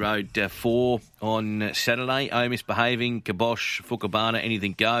Brisbane. He rode 4 on Saturday. Oh, Misbehaving, Kibosh, Fukabana,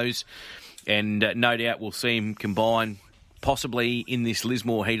 anything goes. And no doubt we'll see him combine possibly in this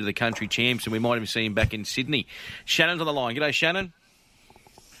Lismore Heat of the Country Champs, and we might even see him back in Sydney. Shannon's on the line. G'day, Shannon.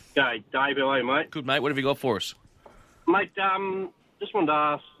 G'day, Dave. How are you, mate? Good, mate. What have you got for us? Mate, just wanted to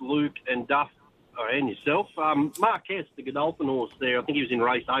ask Luke and Duff, and yourself, Marquez, the Godolphin horse there, I think he was in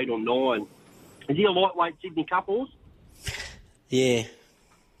race 8 or 9. Is he a lightweight Sydney Cup horse? Yeah,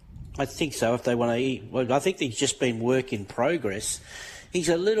 I think so. If they want to, well, I think he's just been work in progress. He's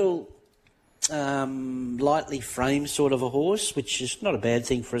a little lightly framed sort of a horse, which is not a bad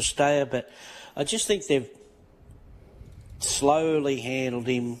thing for a stayer, but I just think they've slowly handled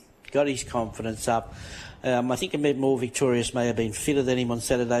him, got his confidence up. I think a bit more Victorious may have been fitter than him on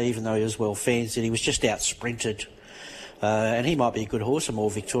Saturday, even though he was well fancied. He was just out-sprinted. And he might be a good horse, a more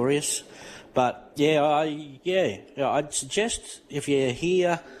Victorious. But, I'd suggest if you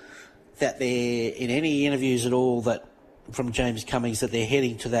hear that they're, in any interviews at all that from James Cummings, that they're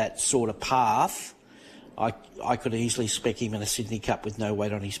heading to that sort of path, I could easily spec him in a Sydney Cup with no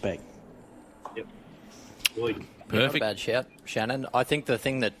weight on his back. Yep. Perfect. Not a bad shout, Shannon. I think the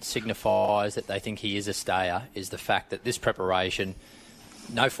thing that signifies that they think he is a stayer is the fact that this preparation,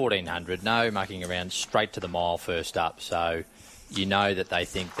 no 1400, no mucking around, straight to the mile first up. So you know that they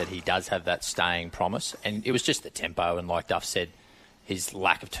think that he does have that staying promise. And it was just the tempo, and like Duff said, his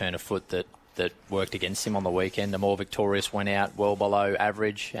lack of turn of foot that worked against him on the weekend. The more Victorious went out well below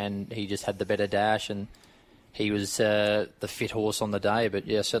average, and he just had the better dash, and he was the fit horse on the day. But,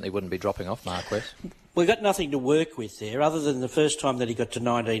 yeah, certainly wouldn't be dropping off Marquez. We've got nothing to work with there, other than the first time that he got to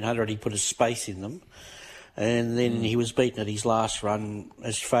 1900, he put a space in them. And then he was beaten at his last run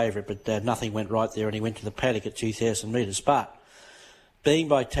as favourite, but nothing went right there, and he went to the paddock at 2,000 metres. But being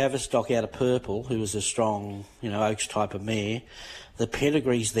by Tavistock out of Purple, who was a strong, Oaks type of mare, the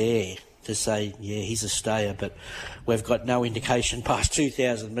pedigree's there to say, yeah, he's a stayer, but we've got no indication past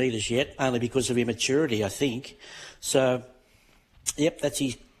 2,000 metres yet, only because of immaturity, I think. So, yep, that's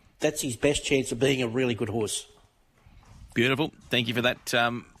his best chance of being a really good horse. Beautiful. Thank you for that,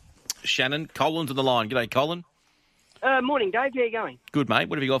 Shannon. Colin's on the line. G'day, Colin. Morning, Dave. How you going? Good, mate.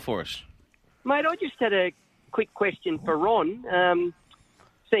 What have you got for us? Mate, I just had a quick question for Ron.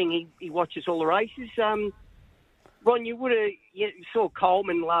 Seeing he watches all the races. Ron, you saw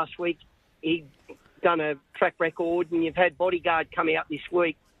Coleman last week. He'd done a track record, and you've had Bodyguard come out this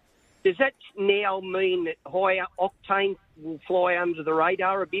week. Does that now mean that Higher Octane will fly under the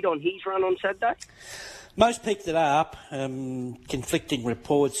radar a bit on his run on Saturday? Most picked it up. Conflicting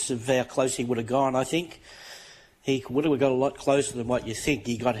reports of how close he would have gone. I think he would have got a lot closer than what you think.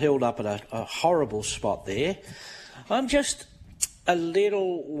 He got held up at a horrible spot there. I'm just a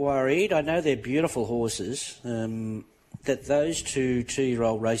little worried. I know they're beautiful horses. That those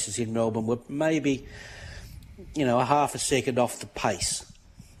two-year-old races in Melbourne were maybe, a half a second off the pace.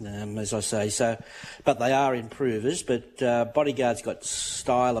 As I say, but they are improvers. But Bodyguard's got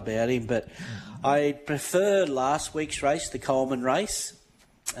style about him. But I prefer last week's race, the Coleman race,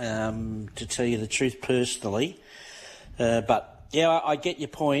 to tell you the truth personally. But yeah, I get your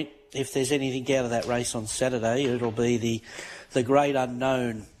point. If there's anything out of that race on Saturday, it'll be the great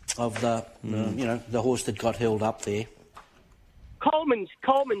unknown of the the horse that got held up there. Coleman's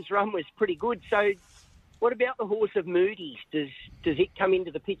run was pretty good. So, what about the horse of Moody's? Does it come into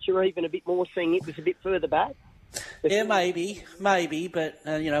the picture even a bit more, seeing it was a bit further back? Yeah, maybe, but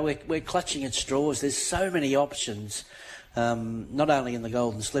we're clutching at straws. There's so many options, not only in the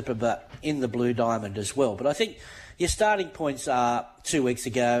Golden Slipper but in the Blue Diamond as well. But I think your starting points are 2 weeks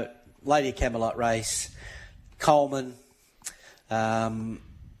ago, Lady of Camelot race, Coleman. I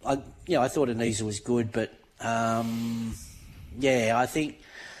thought Anisa was good, but I think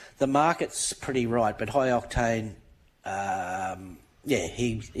the market's pretty right. But High Octane,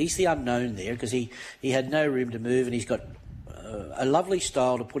 he's the unknown there because he had no room to move, and he's got a lovely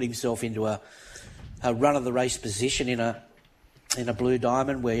style to put himself into a run of the race position in a Blue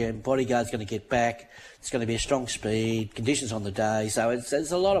Diamond where Bodyguard's going to get back. It's going to be a strong speed, conditions on the day. So it's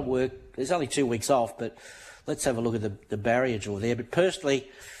a lot of work. There's only 2 weeks off, but let's have a look at the barrier draw there. But personally,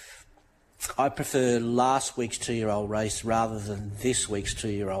 I prefer last week's 2-year-old race rather than this week's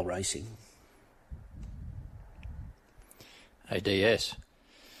 2-year-old racing. ADS.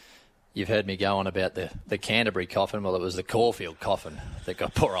 You've heard me go on about the Canterbury coffin. Well, it was the Caulfield coffin that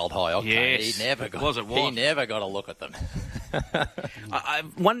got poor old High Octane. Yes. He never got a look at them.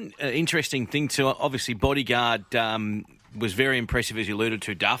 One interesting thing too, obviously Bodyguard was very impressive, as you alluded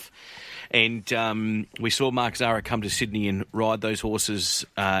to, Duff. And we saw Mark Zahra come to Sydney and ride those horses,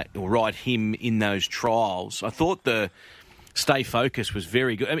 or ride him in those trials. I thought the stay focused was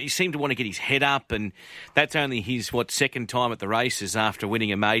very good. I mean, he seemed to want to get his head up, and that's only his, second time at the races after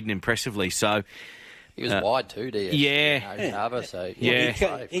winning a maiden impressively. So he was wide too, DS.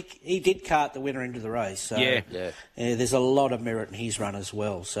 He did cart the winner into the race. So there's a lot of merit in his run as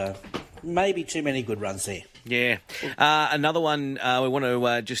well. So maybe too many good runs there. Yeah. Another one we want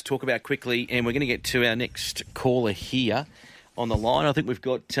to just talk about quickly, and we're going to get to our next caller here on the line. I think we've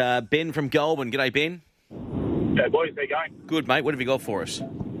got Ben from Goulburn. G'day, Ben. Hey, boys, how you going? Good, mate. What have you got for us?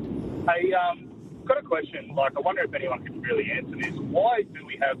 Hey, got a question. I wonder if anyone can really answer this. Why do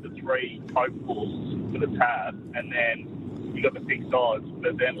we have the 3 tote pools for the tab, and then you got the fixed odds?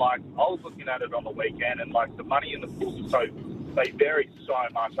 But then, I was looking at it on the weekend, and, the money in the pools are they vary so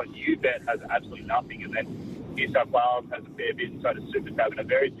much. UBet has absolutely nothing, and then New South Wales has a fair bit, and so does Super Tab, and it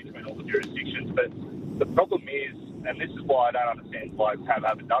varies between all the jurisdictions. But the problem is, and this is why I don't understand why Tab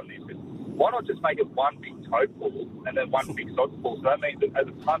haven't done this, is why not just make it one big tote pool and then one big odds pool? So that means that as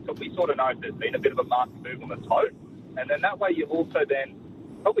a punter, we sort of know if there's been a bit of a market move on the tote. And then that way you also then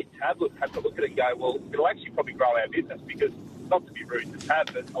probably Tab have to look at it and go, well, it'll actually probably grow our business because, not to be rude to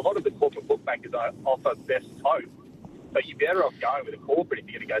Tab, but a lot of the corporate bookmakers offer best tote. So you're better off going with a corporate if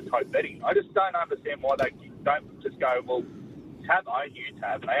you're going to go tote betting. I just don't understand why they don't just go, well, Tab own you,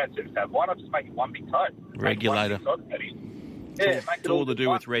 Tab, and they own Super Tab. Why not just make it one big tote? Regulator. It's all to do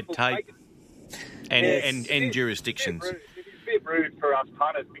with red tape and jurisdictions. It's a bit rude for us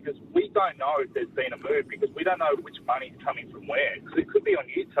punters because we don't know if there's been a move because we don't know which money's coming from where. Because it could be on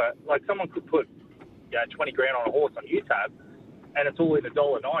UTAB. Someone could put 20 grand on a horse on UTAB and it's all in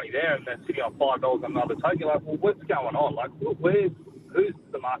 $1.90 there and they're sitting on $5 on another tote. You're like, well, what's going on? Who's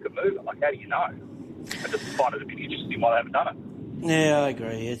the market mover? How do you know? I just find it a bit interesting why they haven't done it. Yeah, I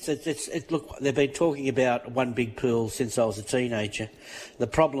agree. Look, they've been talking about one big pool since I was a teenager. The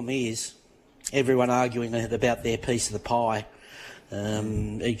problem is everyone arguing about their piece of the pie,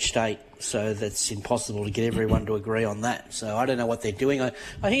 each state. So that's impossible to get everyone to agree on that. So I don't know what they're doing. I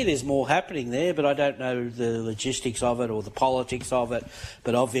hear there's more happening there, but I don't know the logistics of it or the politics of it.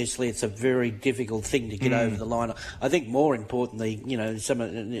 But obviously it's a very difficult thing to get over the line. I think more importantly,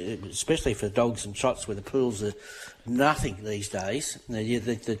 especially for dogs and trots where the pools are nothing these days,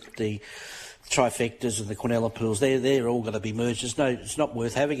 the trifectas and the Quinella pools, they're all going to be merged. It's not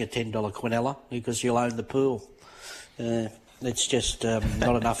worth having a $10 Quinella because you'll own the pool. It's just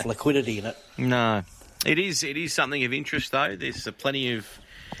not enough liquidity in it. No. It is something of interest, though. There's plenty of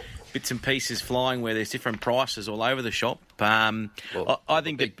bits and pieces flying where there's different prices all over the shop. I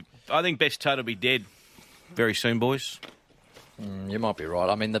think best tote will be dead very soon, boys. You might be right.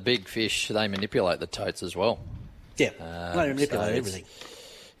 I mean, the big fish, they manipulate the totes as well. Yeah, they manipulate everything.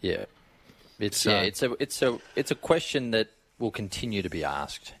 Yeah. It's a question that will continue to be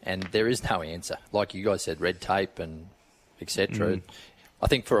asked, and there is no answer. Like you guys said, red tape and etc. I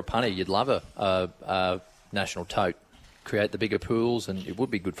think for a punter, you'd love a national tote, create the bigger pools, and it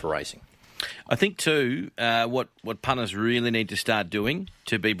would be good for racing. I think too, what punters really need to start doing,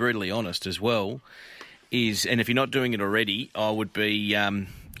 to be brutally honest as well, is, and if you're not doing it already, I'd be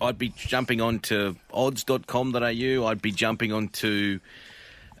jumping on to odds.com.au. I'd be jumping on to,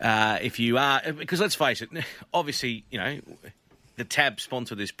 if you are, because let's face it, obviously, the Tab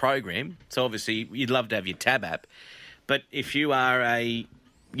sponsor this program, so obviously you'd love to have your Tab app. But if you are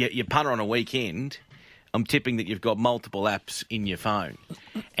your punter on a weekend, I'm tipping that you've got multiple apps in your phone.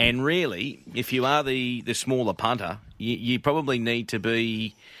 And really, if you are the smaller punter, you probably need to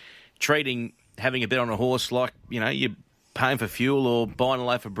be treating having a bet on a horse like, you're paying for fuel or buying a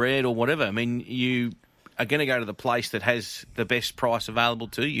loaf of bread or whatever. I mean, you are going to go to the place that has the best price available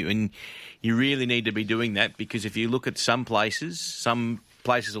to you. And you really need to be doing that because if you look at some places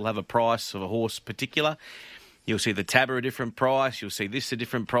will have a price of a horse particular. You'll see the Tab a different price. You'll see this a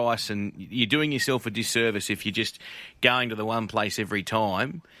different price. And you're doing yourself a disservice if you're just going to the one place every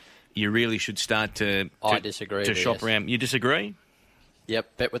time. You really should start to disagree, to shop around. You disagree?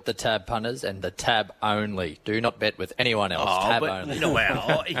 Yep, bet with the Tab punters and the Tab only. Do not bet with anyone else. Tab only.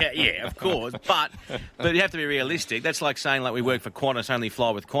 Yeah, of course. But you have to be realistic. That's like saying we work for Qantas, only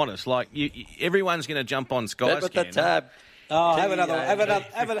fly with Qantas. Everyone's going to jump on Skyscanner. Bet with the Tab. Oh,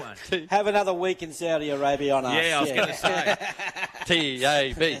 have another week in Saudi Arabia on us. Yeah, I was going to say.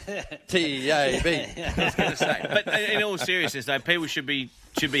 T-A-B. T-A-B. I was going to say. But in all seriousness, though, people should be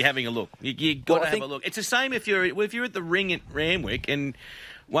having a look. You got to have a look. It's the same if you're at the ring at Randwick and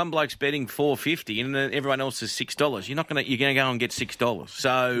one bloke's betting $4.50 and everyone else is $6. You're going to go and get $6.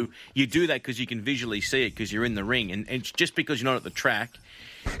 So you do that because you can visually see it because you're in the ring, and it's just because you're not at the track.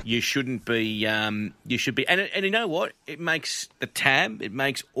 You shouldn't be. You should be, and you know what? It makes the tab. It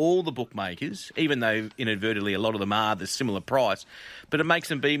makes all the bookmakers, even though inadvertently a lot of them are the similar price, but it makes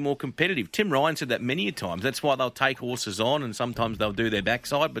them be more competitive. Tim Ryan said that many a times. That's why they'll take horses on, and sometimes they'll do their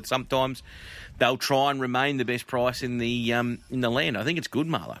backside, but sometimes they'll try and remain the best price in the land. I think it's good,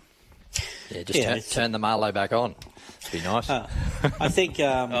 Marlow. Yeah, just turn the Marlow back on. It'd be nice. I think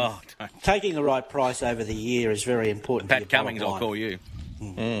taking the right price over the year is very important. Pat Cummings, I'll call you.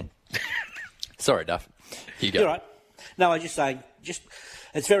 Sorry, Duff. You go. You're right. No, I'm just saying,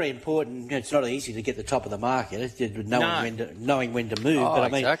 it's very important. It's not easy to get the top of the market, knowing when to move. Oh, but I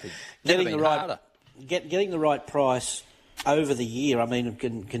mean, exactly. getting the right price over the year. I mean,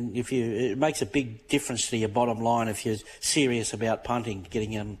 it makes a big difference to your bottom line if you're serious about punting.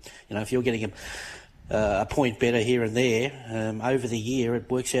 If you're getting a point better here and there over the year,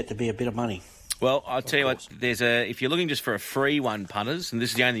 it works out to be a bit of money. Well, I'll tell you what, if you're looking just for a free one, punters, and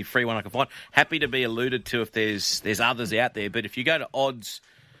this is the only free one I can find, happy to be alluded to if there's others out there, but if you go to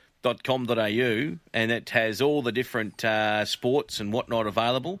odds.com.au, and it has all the different sports and whatnot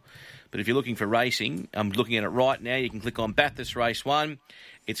available, but if you're looking for racing, I'm looking at it right now, you can click on Bathurst Race 1,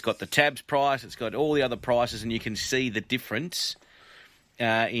 it's got the tabs price, it's got all the other prices, and you can see the difference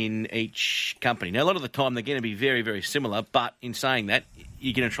in each company. Now, a lot of the time they're going to be very, very similar, but in saying that,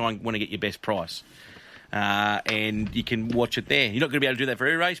 you're going to try and want to get your best price. And you can watch it there. You're not going to be able to do that for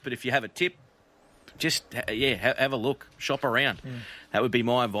every race, but if you have a tip, just, have a look. Shop around. That would be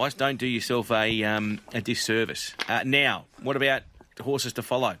my advice. Don't do yourself a disservice. Now, what about horses to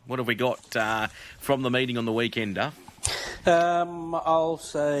follow? What have we got from the meeting on the weekend, Duff? I'll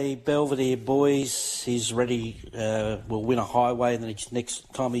say Belvedere Boys. He's ready. Will win a highway in the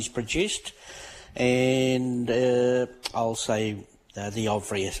next time he's produced, and I'll say the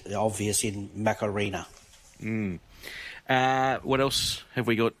obvious in Macarena. What else have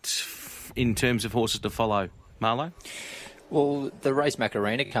we got in terms of horses to follow, Marlow? Well, the race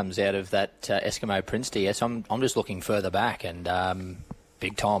Macarena comes out of that Eskimo Prince DS. I'm just looking further back, and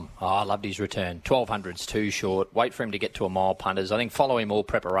Big Tom. I loved his return. 1200's too short. Wait for him to get to a mile, punters. I think follow him all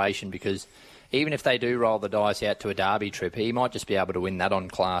preparation, because even if they do roll the dice out to a Derby trip, he might just be able to win that on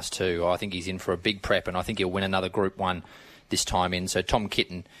Class 2. I think he's in for a big prep, and I think he'll win another Group 1 this time in. So Tom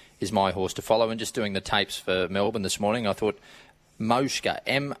Kitten is my horse to follow. And just doing the tapes for Melbourne this morning, I thought Moesha,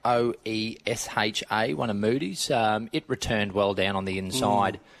 M-O-E-S-H-A, one of Moody's. It returned well down on the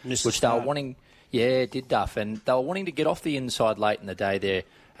inside, which they were wanting. Yeah, it did, Duff. And they were wanting to get off the inside late in the day there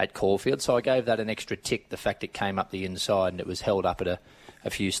at Caulfield. So I gave that an extra tick, the fact it came up the inside and it was held up at a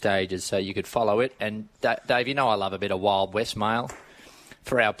few stages so you could follow it. And Dave, you know I love a bit of Wild West mail.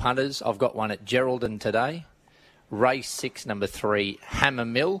 For our punters, I've got one at Geraldton today. Race 6, number 3, Hammer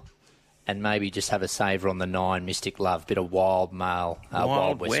Mill. And maybe just have a saver on the 9, Mystic Love. Bit of Wild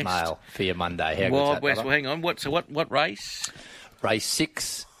West mail for your Monday. How Wild West. Well, hang on. What race? Race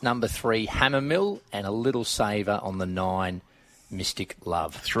 6, number 3, Hammer Mill, and a little saver on the 9, Mystic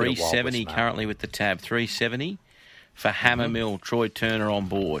Love. 370 currently with the tab. 370 for Hammer Mill. Troy Turner on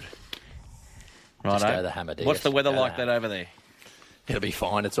board. Right. Just go the Hammer DS. What's the weather like that over there? It'll be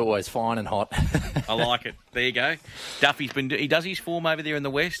fine. It's always fine and hot. I like it. There you go. Duffy's he does his form over there in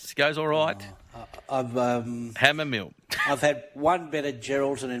the west. Goes all right. Hammer Mill. I've had one bet at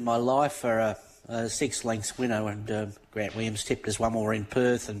Geraldton in my life for a 6-length winner, and Grant Williams tipped us one more in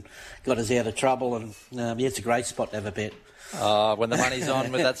Perth and got us out of trouble. And it's a great spot to have a bet. When the money's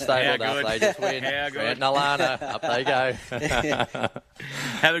on with that stable, they just win. Grant Nalana, up they go.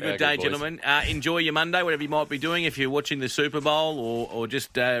 Have a good day, gentlemen. Enjoy your Monday, whatever you might be doing, if you're watching the Super Bowl or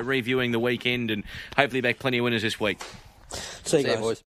just reviewing the weekend, and hopefully back plenty of winners this week. See you guys. Boys.